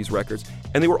vocalists on these records,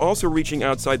 and they were also reaching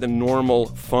outside the normal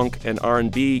funk and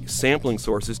R&B sampling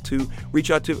sources to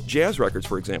reach out to jazz records,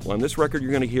 for example. On this record,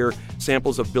 you're going to hear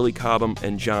samples of Billy Cobham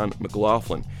and John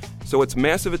McLaughlin. So it's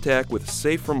Massive Attack with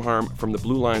Safe from Harm from the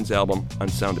Blue Lines album on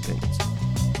Sound Opinions.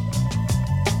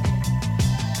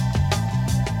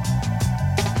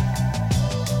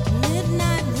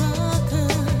 Midnight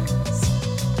rockers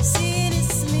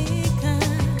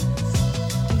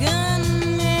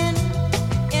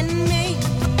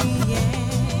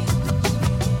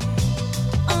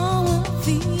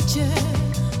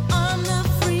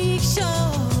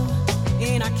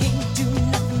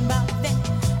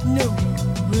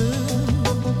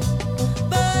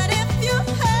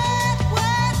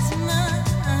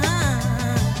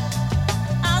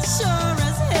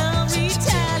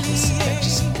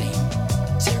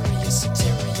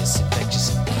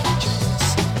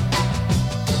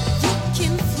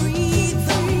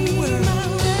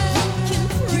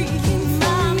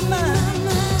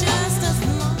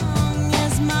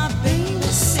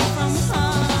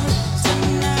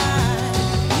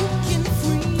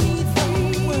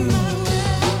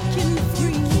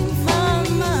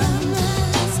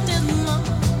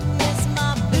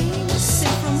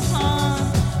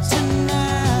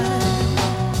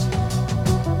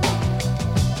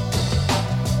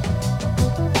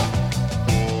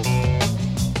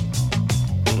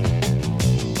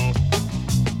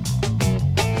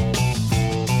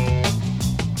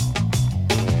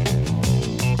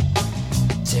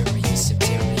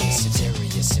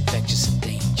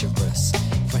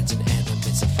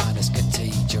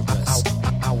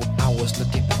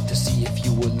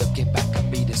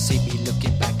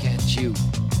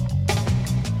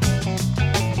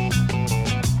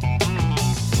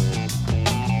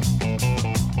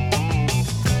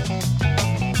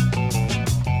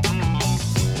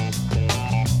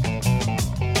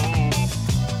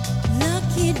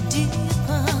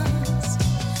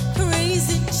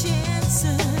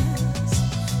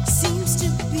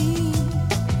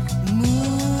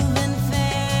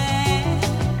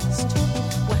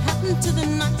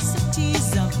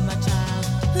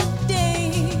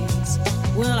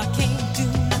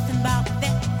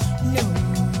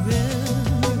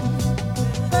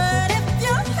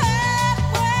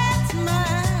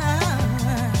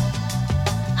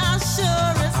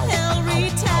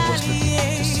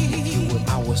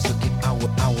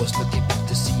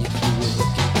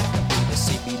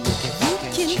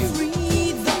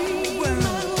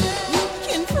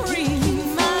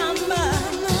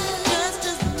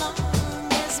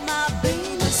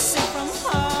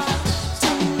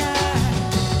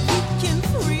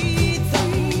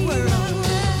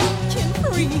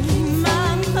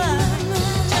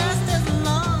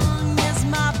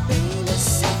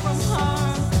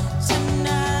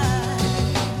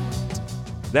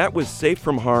That was Safe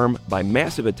from Harm by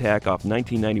Massive Attack off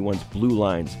 1991's Blue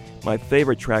Lines, my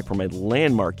favorite track from a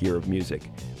landmark year of music.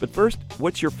 But first,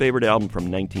 what's your favorite album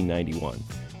from 1991?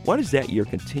 Why does that year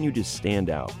continue to stand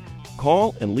out?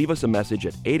 Call and leave us a message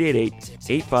at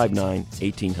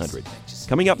 888-859-1800.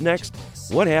 Coming up next,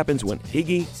 what happens when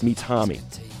Iggy meets Homme?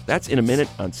 That's in a minute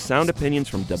on Sound Opinions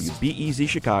from WBEZ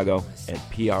Chicago and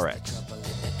PRX.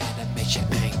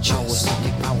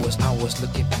 I was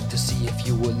looking back to see if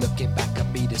you were looking back at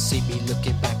me, to see me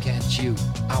looking back at you.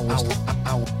 I was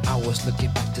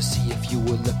looking back to see if you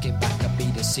were looking back at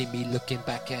me, to see me looking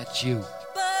back at you.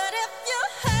 But if you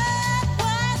had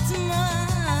what's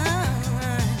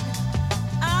mine,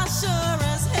 I'll sure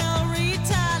as hell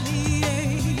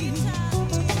retaliate.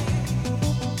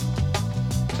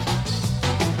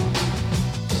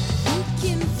 You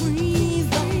can free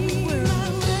the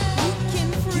world, you can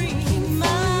free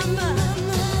my mind,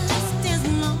 just as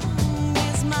long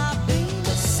as my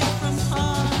baby safe from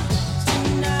harm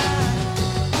tonight.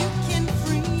 You can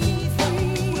free the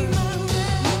world,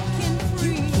 you can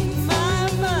free my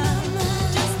mind,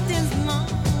 just as long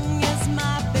as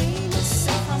my baby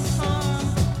safe from harm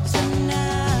tonight.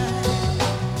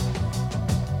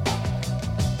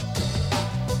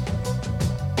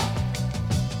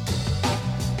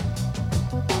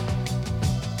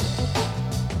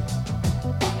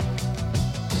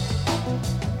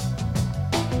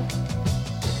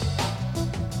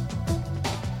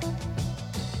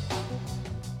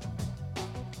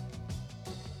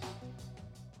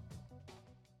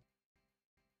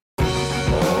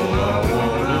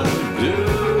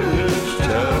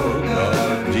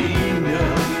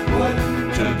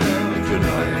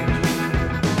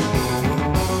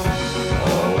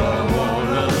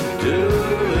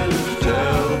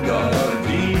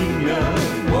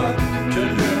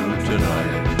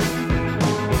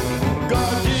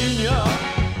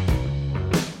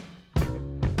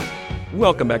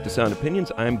 Welcome back to Sound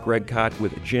Opinions. I'm Greg Kot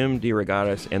with Jim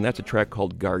DeRogatis, and that's a track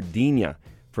called Gardenia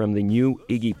from the new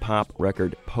Iggy Pop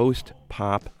record, Post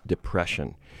Pop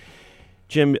Depression.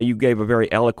 Jim, you gave a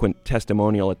very eloquent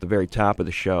testimonial at the very top of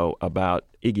the show about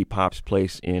Iggy Pop's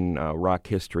place in rock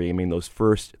history. I mean, those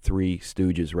first three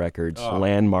Stooges records,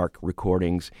 landmark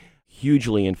recordings,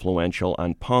 hugely influential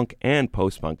on punk and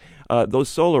post-punk. Those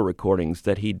solo recordings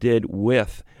that he did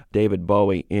with David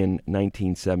Bowie in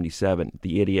 1977,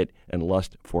 The Idiot and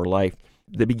Lust for Life,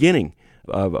 the beginning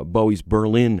of Bowie's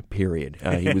Berlin period.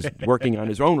 He was working on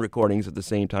his own recordings at the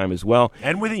same time as well.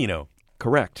 And with Eno.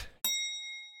 Correct.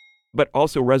 But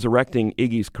also resurrecting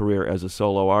Iggy's career as a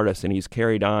solo artist, and he's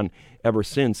carried on ever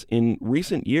since. In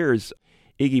recent years,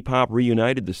 Iggy Pop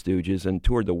reunited the Stooges and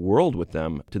toured the world with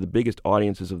them to the biggest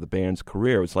audiences of the band's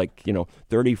career. It's like,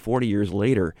 30, 40 years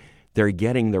later, they're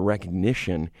getting the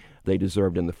recognition they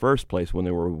deserved in the first place when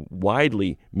they were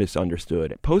widely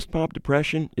misunderstood. Post-Pop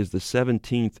Depression is the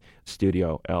 17th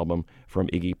studio album from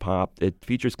Iggy Pop. It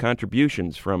features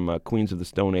contributions from Queens of the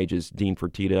Stone Age's Dean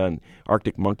Fertitta and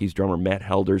Arctic Monkeys drummer Matt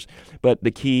Helders. But the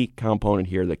key component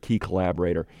here, the key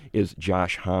collaborator, is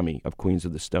Josh Homme of Queens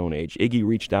of the Stone Age. Iggy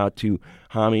reached out to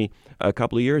Homme a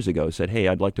couple of years ago, said, "Hey,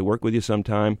 I'd like to work with you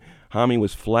sometime." Homme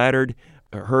was flattered,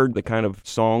 heard the kind of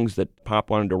songs that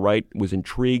Pop wanted to write, was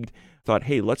intrigued, thought,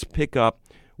 hey, let's pick up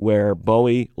where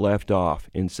Bowie left off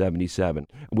in 77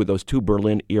 with those two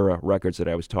Berlin-era records that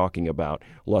I was talking about,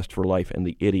 Lust for Life and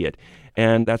The Idiot.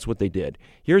 And that's what they did.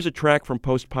 Here's a track from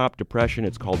Post-Pop Depression.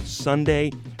 It's called Sunday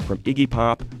from Iggy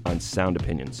Pop on Sound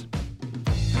Opinions.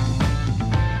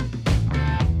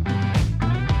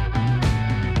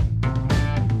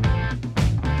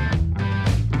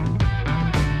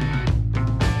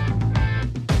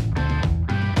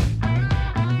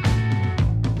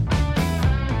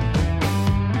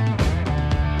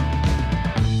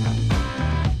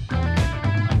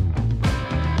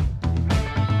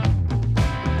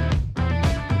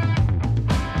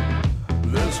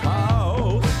 This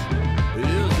house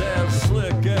is as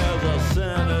slick as a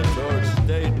senator.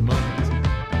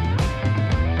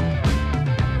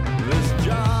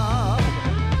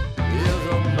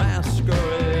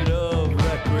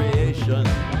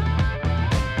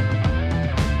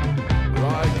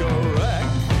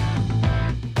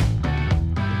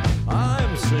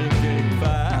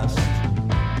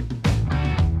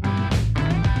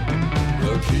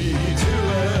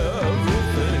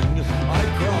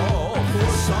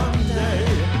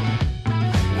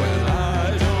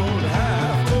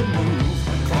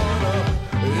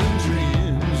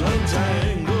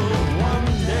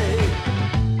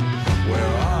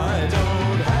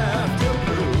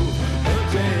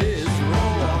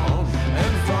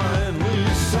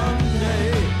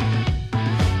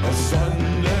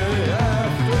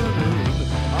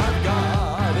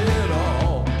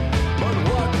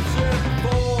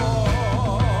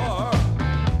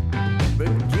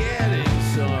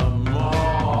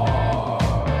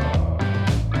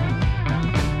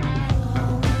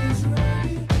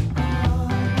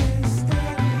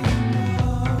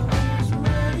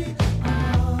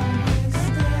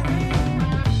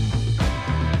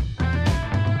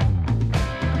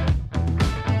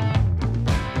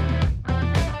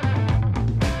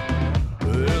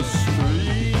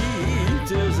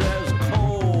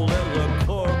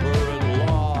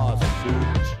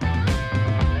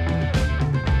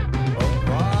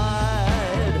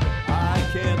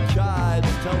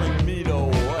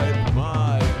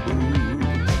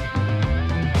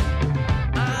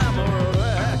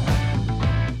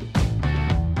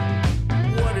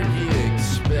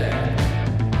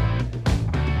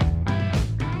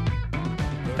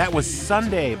 That was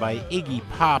Sunday by Iggy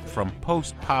Pop from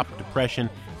Post-Pop Depression,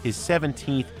 his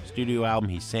 17th studio album.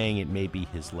 He's saying it may be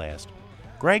his last.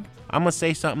 Greg, I'm going to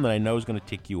say something that I know is going to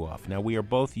tick you off. Now, we are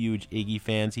both huge Iggy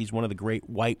fans. He's one of the great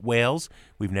white whales.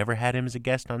 We've never had him as a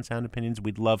guest on Sound Opinions.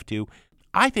 We'd love to.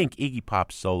 I think Iggy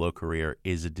Pop's solo career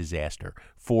is a disaster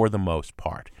for the most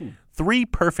part. 3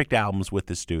 perfect albums with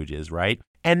the Stooges, right?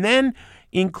 And then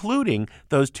including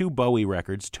those 2 Bowie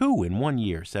records, 2 in 1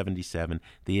 year, 77,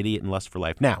 The Idiot and Lust for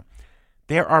Life. Now,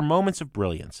 there are moments of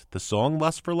brilliance. The song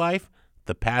Lust for Life,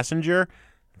 The Passenger,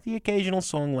 the occasional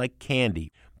song like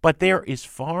Candy. But there is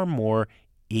far more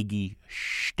Iggy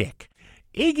shtick.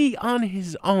 Iggy on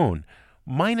his own,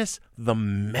 minus the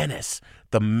menace,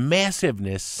 the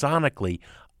massiveness sonically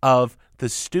of the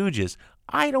Stooges,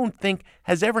 I don't think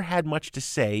has ever had much to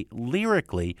say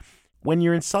lyrically. When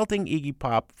you're insulting Iggy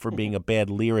Pop for being a bad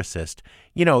lyricist,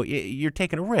 you know, you're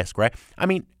taking a risk, right? I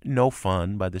mean, No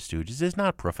Fun by the Stooges is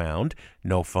not profound.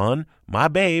 No fun, my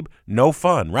babe, no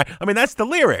fun, right? I mean, that's the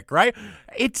lyric, right?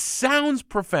 It sounds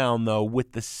profound, though,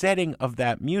 with the setting of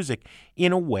that music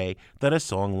in a way that a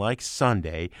song like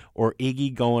Sunday, or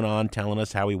Iggy going on telling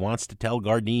us how he wants to tell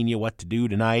Gardenia what to do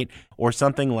tonight, or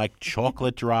something like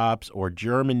Chocolate Drops or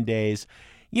German Days,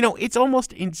 you know, it's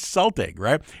almost insulting,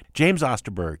 right? James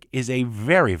Osterberg is a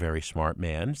very, very smart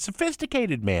man,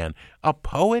 sophisticated man, a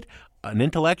poet, an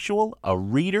intellectual, a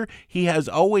reader. He has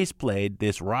always played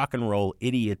this rock and roll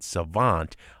idiot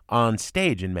savant on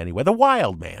stage in many ways. The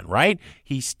wild man, right?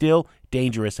 He's still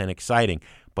dangerous and exciting.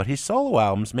 But his solo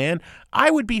albums, man,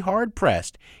 I would be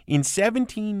hard-pressed in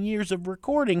 17 years of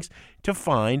recordings to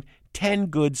find 10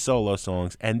 good solo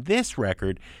songs. And this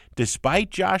record, despite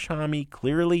Josh Homme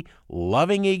clearly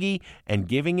loving Iggy and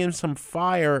giving him some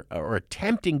fire, or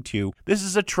attempting to, this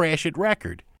is a trash-it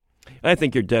record. I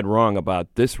think you're dead wrong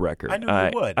about this record. I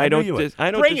knew you would.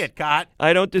 Bring it, Cott.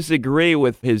 I don't disagree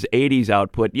with his 80s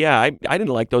output. Yeah, I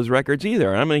didn't like those records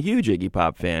either. I'm a huge Iggy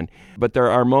Pop fan. But there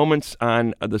are moments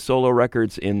on the solo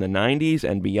records in the 90s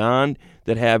and beyond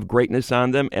that have greatness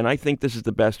on them, and I think this is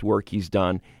the best work he's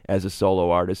done as a solo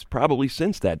artist, probably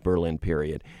since that Berlin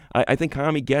period. I think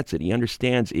Homme gets it. He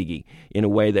understands Iggy in a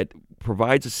way that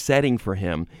provides a setting for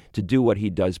him to do what he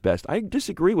does best. I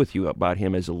disagree with you about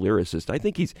him as a lyricist. I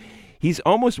think he's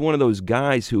almost one of those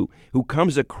guys who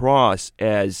comes across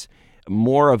as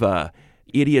more of a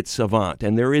idiot savant,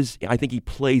 and I think he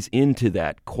plays into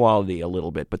that quality a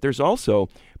little bit, but there's also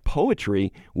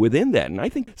poetry within that. And I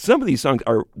think some of these songs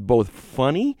are both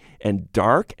funny and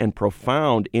dark and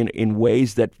profound in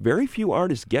ways that very few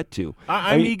artists get to.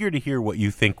 I'm eager to hear what you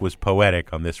think was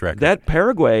poetic on this record. That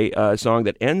Paraguay song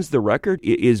that ends the record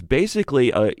is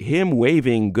basically him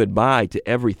waving goodbye to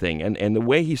everything. And the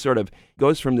way he sort of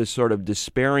goes from this sort of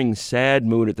despairing, sad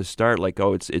mood at the start, like,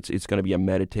 oh, it's going to be a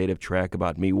meditative track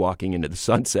about me walking into the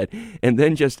sunset, and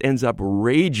then just ends up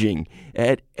raging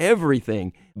at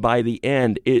everything by the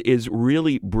end. It is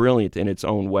really brilliant in its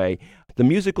own way. The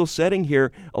musical setting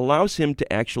here allows him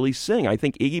to actually sing. I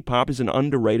think Iggy Pop is an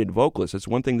underrated vocalist. That's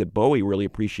one thing that Bowie really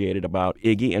appreciated about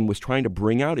Iggy and was trying to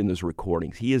bring out in those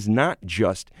recordings. He is not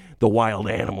just the wild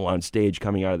animal on stage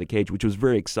coming out of the cage, which was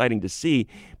very exciting to see,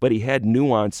 but he had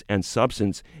nuance and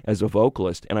substance as a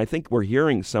vocalist, and I think we're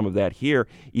hearing some of that here,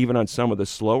 even on some of the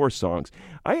slower songs.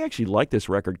 I actually like this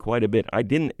record quite a bit. I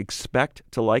didn't expect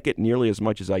to like it nearly as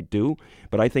much as I do,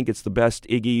 but I think it's the best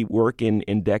Iggy work in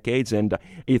decades, and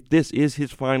if this is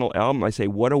his final album, I say,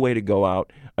 what a way to go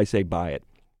out. I say, buy it.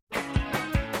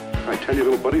 I tell you,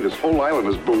 little buddy, this whole island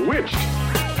is bewitched.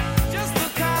 Just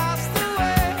across the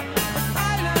way,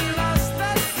 island lost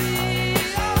at sea.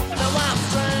 Now I'm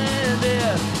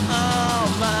stranded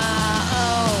on my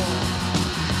own.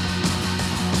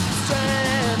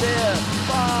 Stranded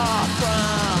far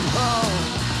from home.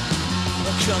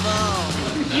 Come on.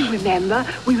 You remember,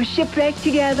 we were shipwrecked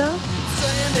together.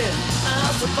 Stranded,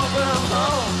 I'm so far from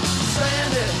home.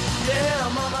 Stranded, yeah,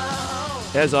 I'm on my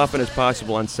own. As often as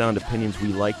possible on Sound Opinions, we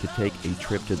like to take a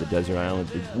trip to the desert island.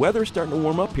 The weather's starting to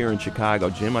warm up here in Chicago,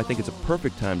 Jim. I think it's a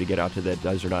perfect time to get out to that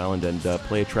desert island and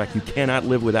play a track you cannot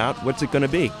live without. What's it going to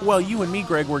be? Well, you and me,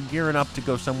 Greg, we're gearing up to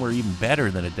go somewhere even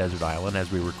better than a desert island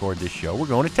as we record this show. We're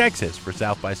going to Texas for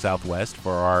South by Southwest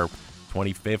for our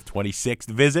 25th, 26th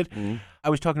visit. Mm-hmm. I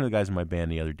was talking to the guys in my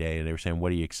band the other day, and they were saying,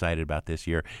 what are you excited about this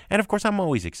year? And, of course, I'm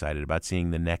always excited about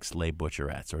seeing the next Les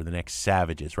Butcherettes or the next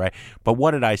Savages, right? But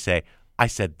what did I say? I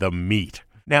said the meat.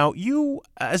 Now, you,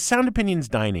 as Sound Opinions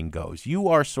Dining goes, you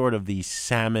are sort of the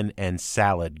salmon and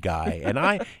salad guy, and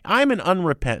I'm an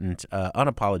unrepentant,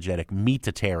 unapologetic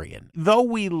meatitarian. Though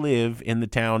we live in the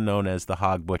town known as the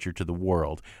hog butcher to the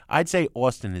world, I'd say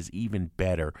Austin is even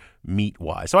better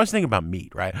meat-wise. So I was thinking about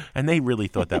meat, right? And they really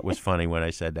thought that was funny when I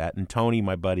said that. And Tony,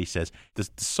 my buddy, says, the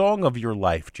song of your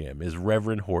life, Jim, is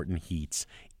Reverend Horton Heat's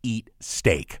Eat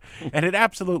Steak. And it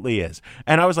absolutely is.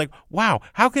 And I was like, wow,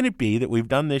 how can it be that we've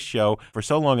done this show for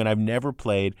so long and I've never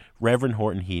played Reverend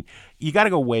Horton Heat? You got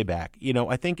to go way back. You know,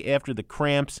 I think after the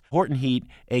Cramps, Horton Heat,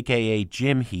 a.k.a.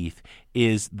 Jim Heath,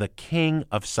 is the king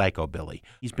of psychobilly.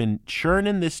 He's been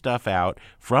churning this stuff out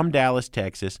from Dallas,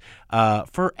 Texas,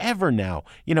 forever now.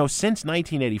 You know, since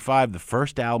 1985, the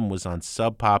first album was on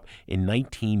Sub Pop in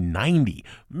 1990.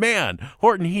 Man,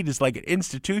 Horton Heat is like an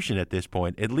institution at this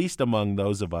point, at least among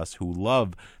those of us who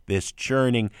love this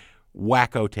churning,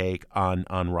 wacko take on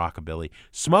rockabilly.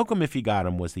 Smoke 'Em If You Got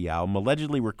 'Em was the album,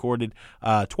 allegedly recorded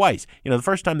twice. You know, the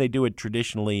first time they do it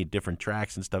traditionally, different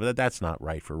tracks and stuff, that's not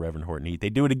right for Reverend Horton Heat. They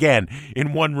do it again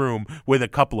in one room with a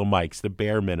couple of mics, the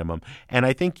bare minimum. And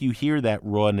I think you hear that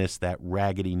rawness, that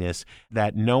raggediness,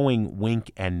 that knowing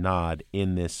wink and nod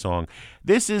in this song.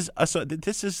 This is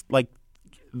like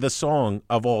the song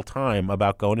of all time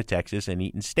about going to Texas and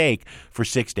eating steak for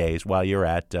 6 days while you're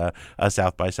at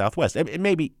South by Southwest.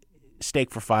 Maybe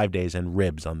steak for 5 days and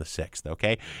ribs on the 6th,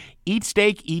 okay? Eat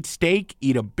steak,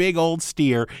 eat a big old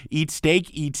steer. Eat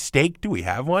steak. Do we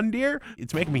have one, dear?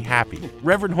 It's making me happy.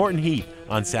 Reverend Horton Heat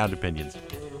on Sound Opinions.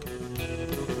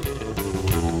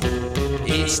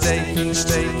 Eat steak,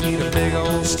 eat a big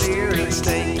old steer. Eat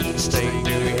steak,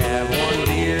 do we have one,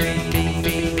 dear? Eat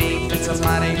beef, it's a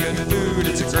mighty good food.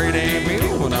 It's a great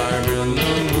meal when I'm in the mood.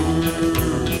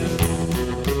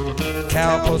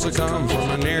 Cowpokes will come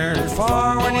from near and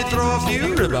far when you throw a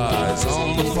few ribeyes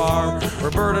on the far.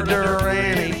 Roberta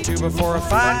Duran ate 2 before a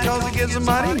fight, cause it gives a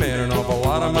mighty man an awful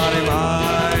lot of mighty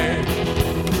might.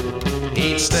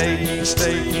 Eat steak,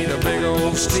 eat a big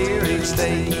old steer. Eat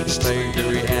steak, do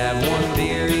we have one,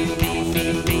 dear? Eat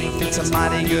beef, it's a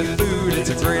mighty good food. It's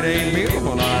a great meal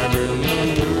when I'm in the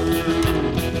mood.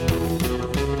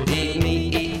 Eat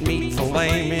meat,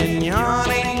 filet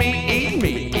mignon. Eat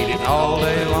meat, eat it all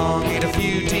day long. Eat a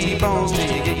few T-bones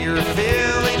till you get your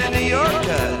fill. Eat a New York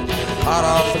cut, hot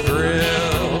off the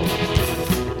grill.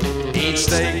 Eat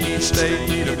steak,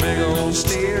 eat a big old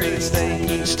steer. Eat steak,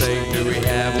 do we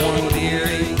have one, dear?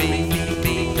 Eat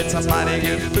beef, it's a mighty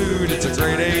good food. It's a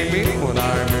great meal when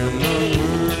I'm in the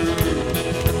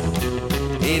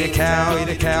mood. Eat a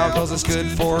cow, cause it's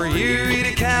good for you. Eat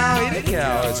a cow,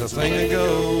 it's a thing that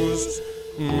goes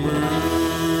moo.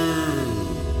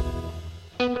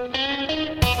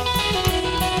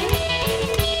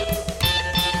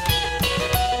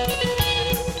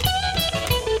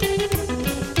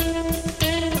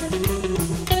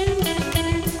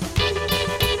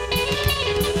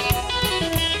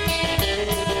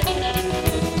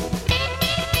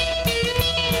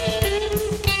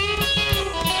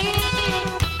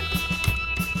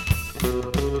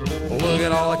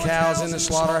 Cows in the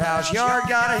slaughterhouse yard,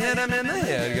 gotta hit 'em in the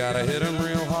head, gotta hit 'em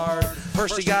real hard.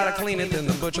 First you gotta clean it, then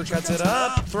the butcher cuts it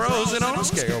up, throws it on a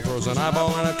scale, throws an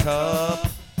eyeball in a cup.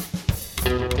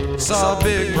 Saw a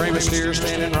big brain of steer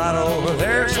standing right over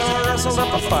there, so I rustled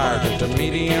up a fire, cooked a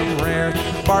medium rare,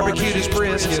 barbecued his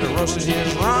brisket, roasted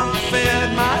his rump,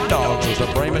 fed my dogs with a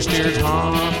brain of steer's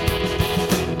hump.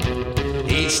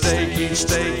 Eat steak,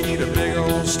 eat a big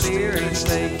old steer. Eat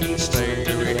steak, do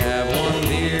we have one,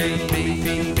 dear? Eat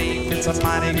beef, it's a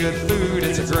mighty good food.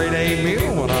 It's a great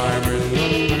meal when I'm in the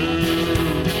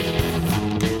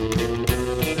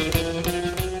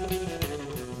mood.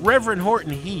 Reverend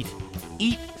Horton Heat,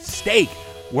 Eat Steak.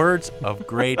 Words of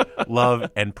great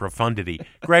love and profundity.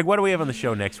 Greg, what do we have on the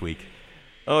show next week?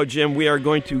 Oh, Jim, we are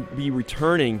going to be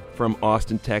returning from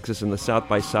Austin, Texas, in the South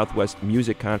by Southwest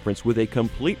Music Conference with a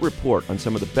complete report on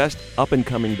some of the best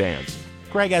up-and-coming bands.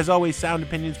 Greg, as always, Sound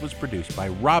Opinions was produced by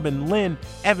Robin Lynn,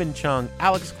 Evan Chung,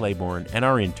 Alex Claiborne, and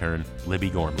our intern, Libby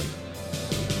Gormley.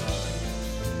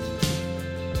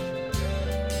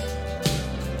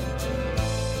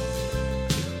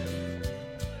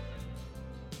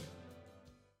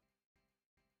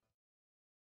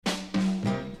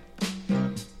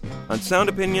 On Sound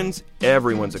Opinions,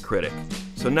 everyone's a critic.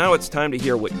 So now it's time to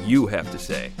hear what you have to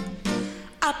say.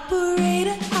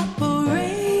 Operator,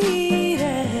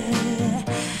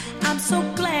 I'm so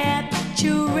glad that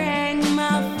you rang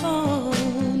my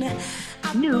phone.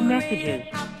 New messages.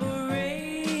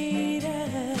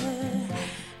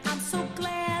 I'm so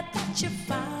glad that you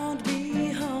found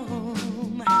me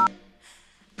home.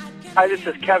 Hi, this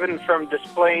is Kevin from Des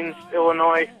Plaines,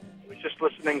 Illinois. just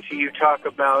listening to you talk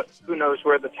about Who Knows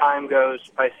Where the Time Goes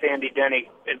by Sandy Denny.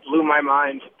 It blew my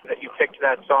mind that you picked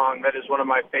that song. That is one of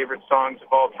my favorite songs of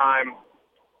all time.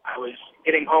 I was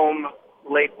getting home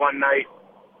late one night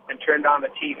and turned on the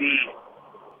TV.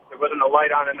 There wasn't a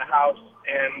light on in the house,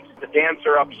 and The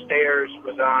Dancer Upstairs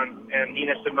was on, and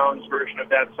Nina Simone's version of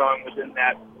that song was in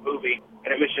that movie.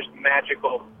 And it was just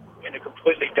magical in a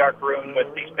completely dark room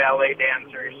with these ballet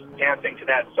dancers dancing to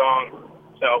that song.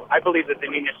 So I believe that the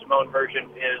Nina Simone version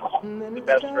is the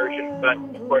best version, but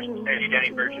of course the Sandy Denny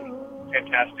version is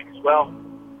fantastic as well.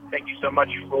 Thank you so much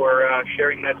for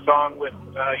sharing that song with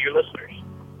your listeners.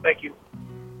 Thank you.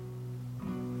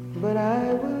 But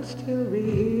I will still be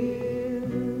here.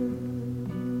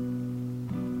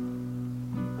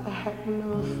 I have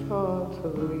no thought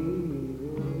of leaving.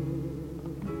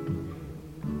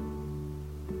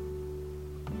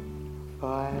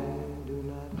 For I do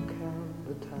not count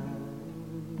the time.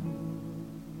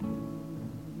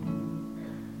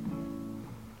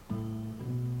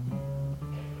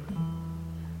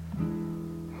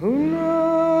 Who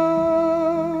knows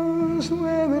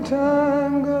where the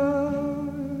time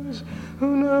goes?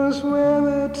 Who knows where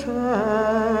the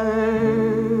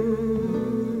time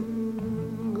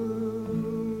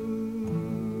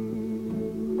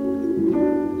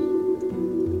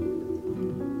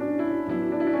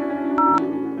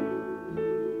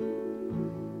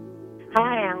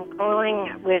Hi, I'm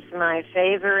calling with my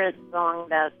favorite song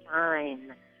about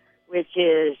time, which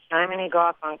is Simon and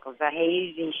Garfunkel's A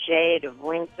Hazy Shade of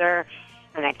Winter,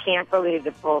 and I can't believe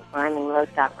that Paul Simon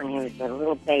wrote that when he was a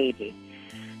little baby.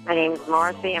 My name's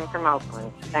Marcy, I'm from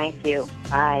Oakland. Thank you.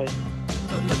 Bye.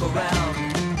 Look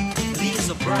around, leaves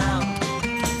are brown,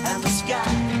 and the sky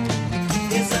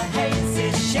is a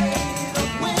hazy shade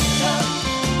of winter.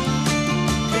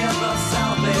 Give us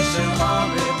Salvation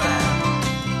Army band.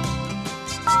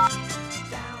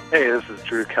 Hey, this is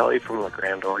Drew Kelly from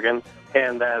LaGrande, Oregon.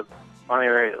 And that Bonnie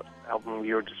Raitt album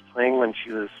you were just playing when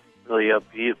she was really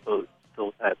upbeat, but still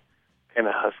with that kind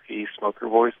of husky smoker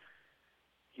voice,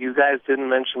 you guys didn't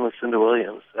mention Lucinda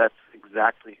Williams. That's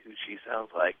exactly who she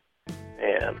sounds like.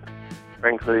 And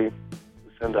frankly,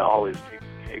 Lucinda always takes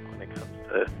the cake when it comes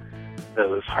to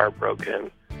those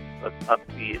heartbroken, but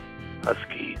upbeat,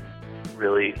 husky,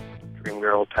 really dream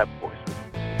girl type voices.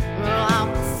 Well,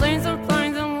 I've seen some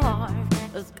things in life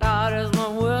as God is my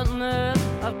witness.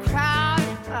 I've cried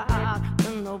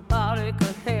and nobody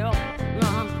could help.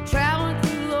 Now I'm traveling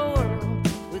through the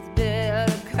world with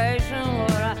dedication.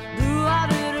 What I do, I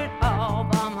did it all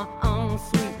by my own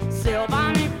sweet self.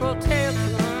 I need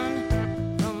protection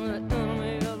from the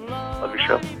enemy of love. Love your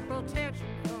show.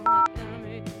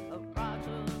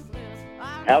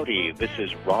 Howdy, this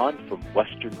is Ron from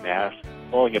Western Mass,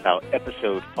 calling about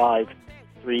episode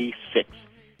 536.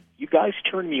 You guys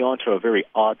turned me on to a very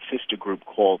odd sister group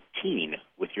called Teen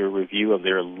with your review of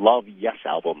their Love Yes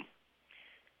album.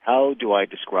 How do I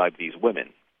describe these women?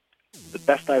 The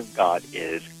best I've got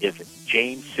is if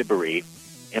Jane Siberry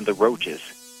and the Roaches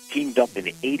teamed up in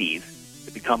the 80s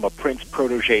to become a Prince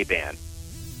protege band.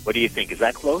 What do you think? Is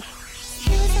that close?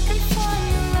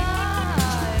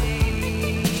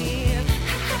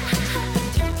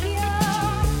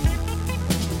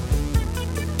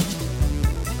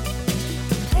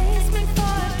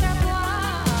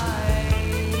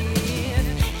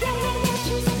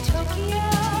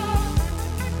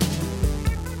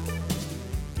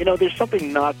 You know, there's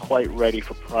something not quite ready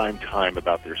for prime time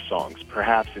about their songs.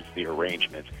 Perhaps it's the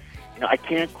arrangements. You know, I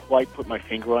can't quite put my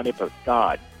finger on it, but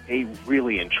God, they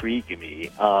really intrigue me.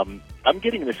 I'm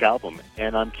getting this album,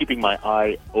 and I'm keeping my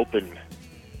eye open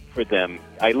for them.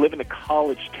 I live in a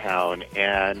college town,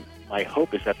 and my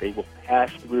hope is that they will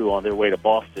pass through on their way to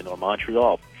Boston or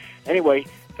Montreal. Anyway,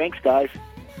 thanks, guys.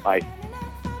 Bye.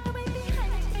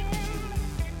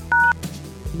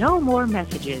 No more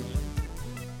messages.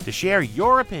 To share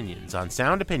your opinions on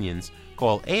Sound Opinions,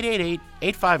 call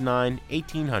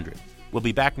 888-859-1800. We'll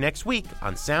be back next week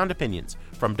on Sound Opinions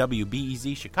from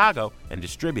WBEZ Chicago and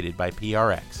distributed by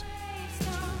PRX.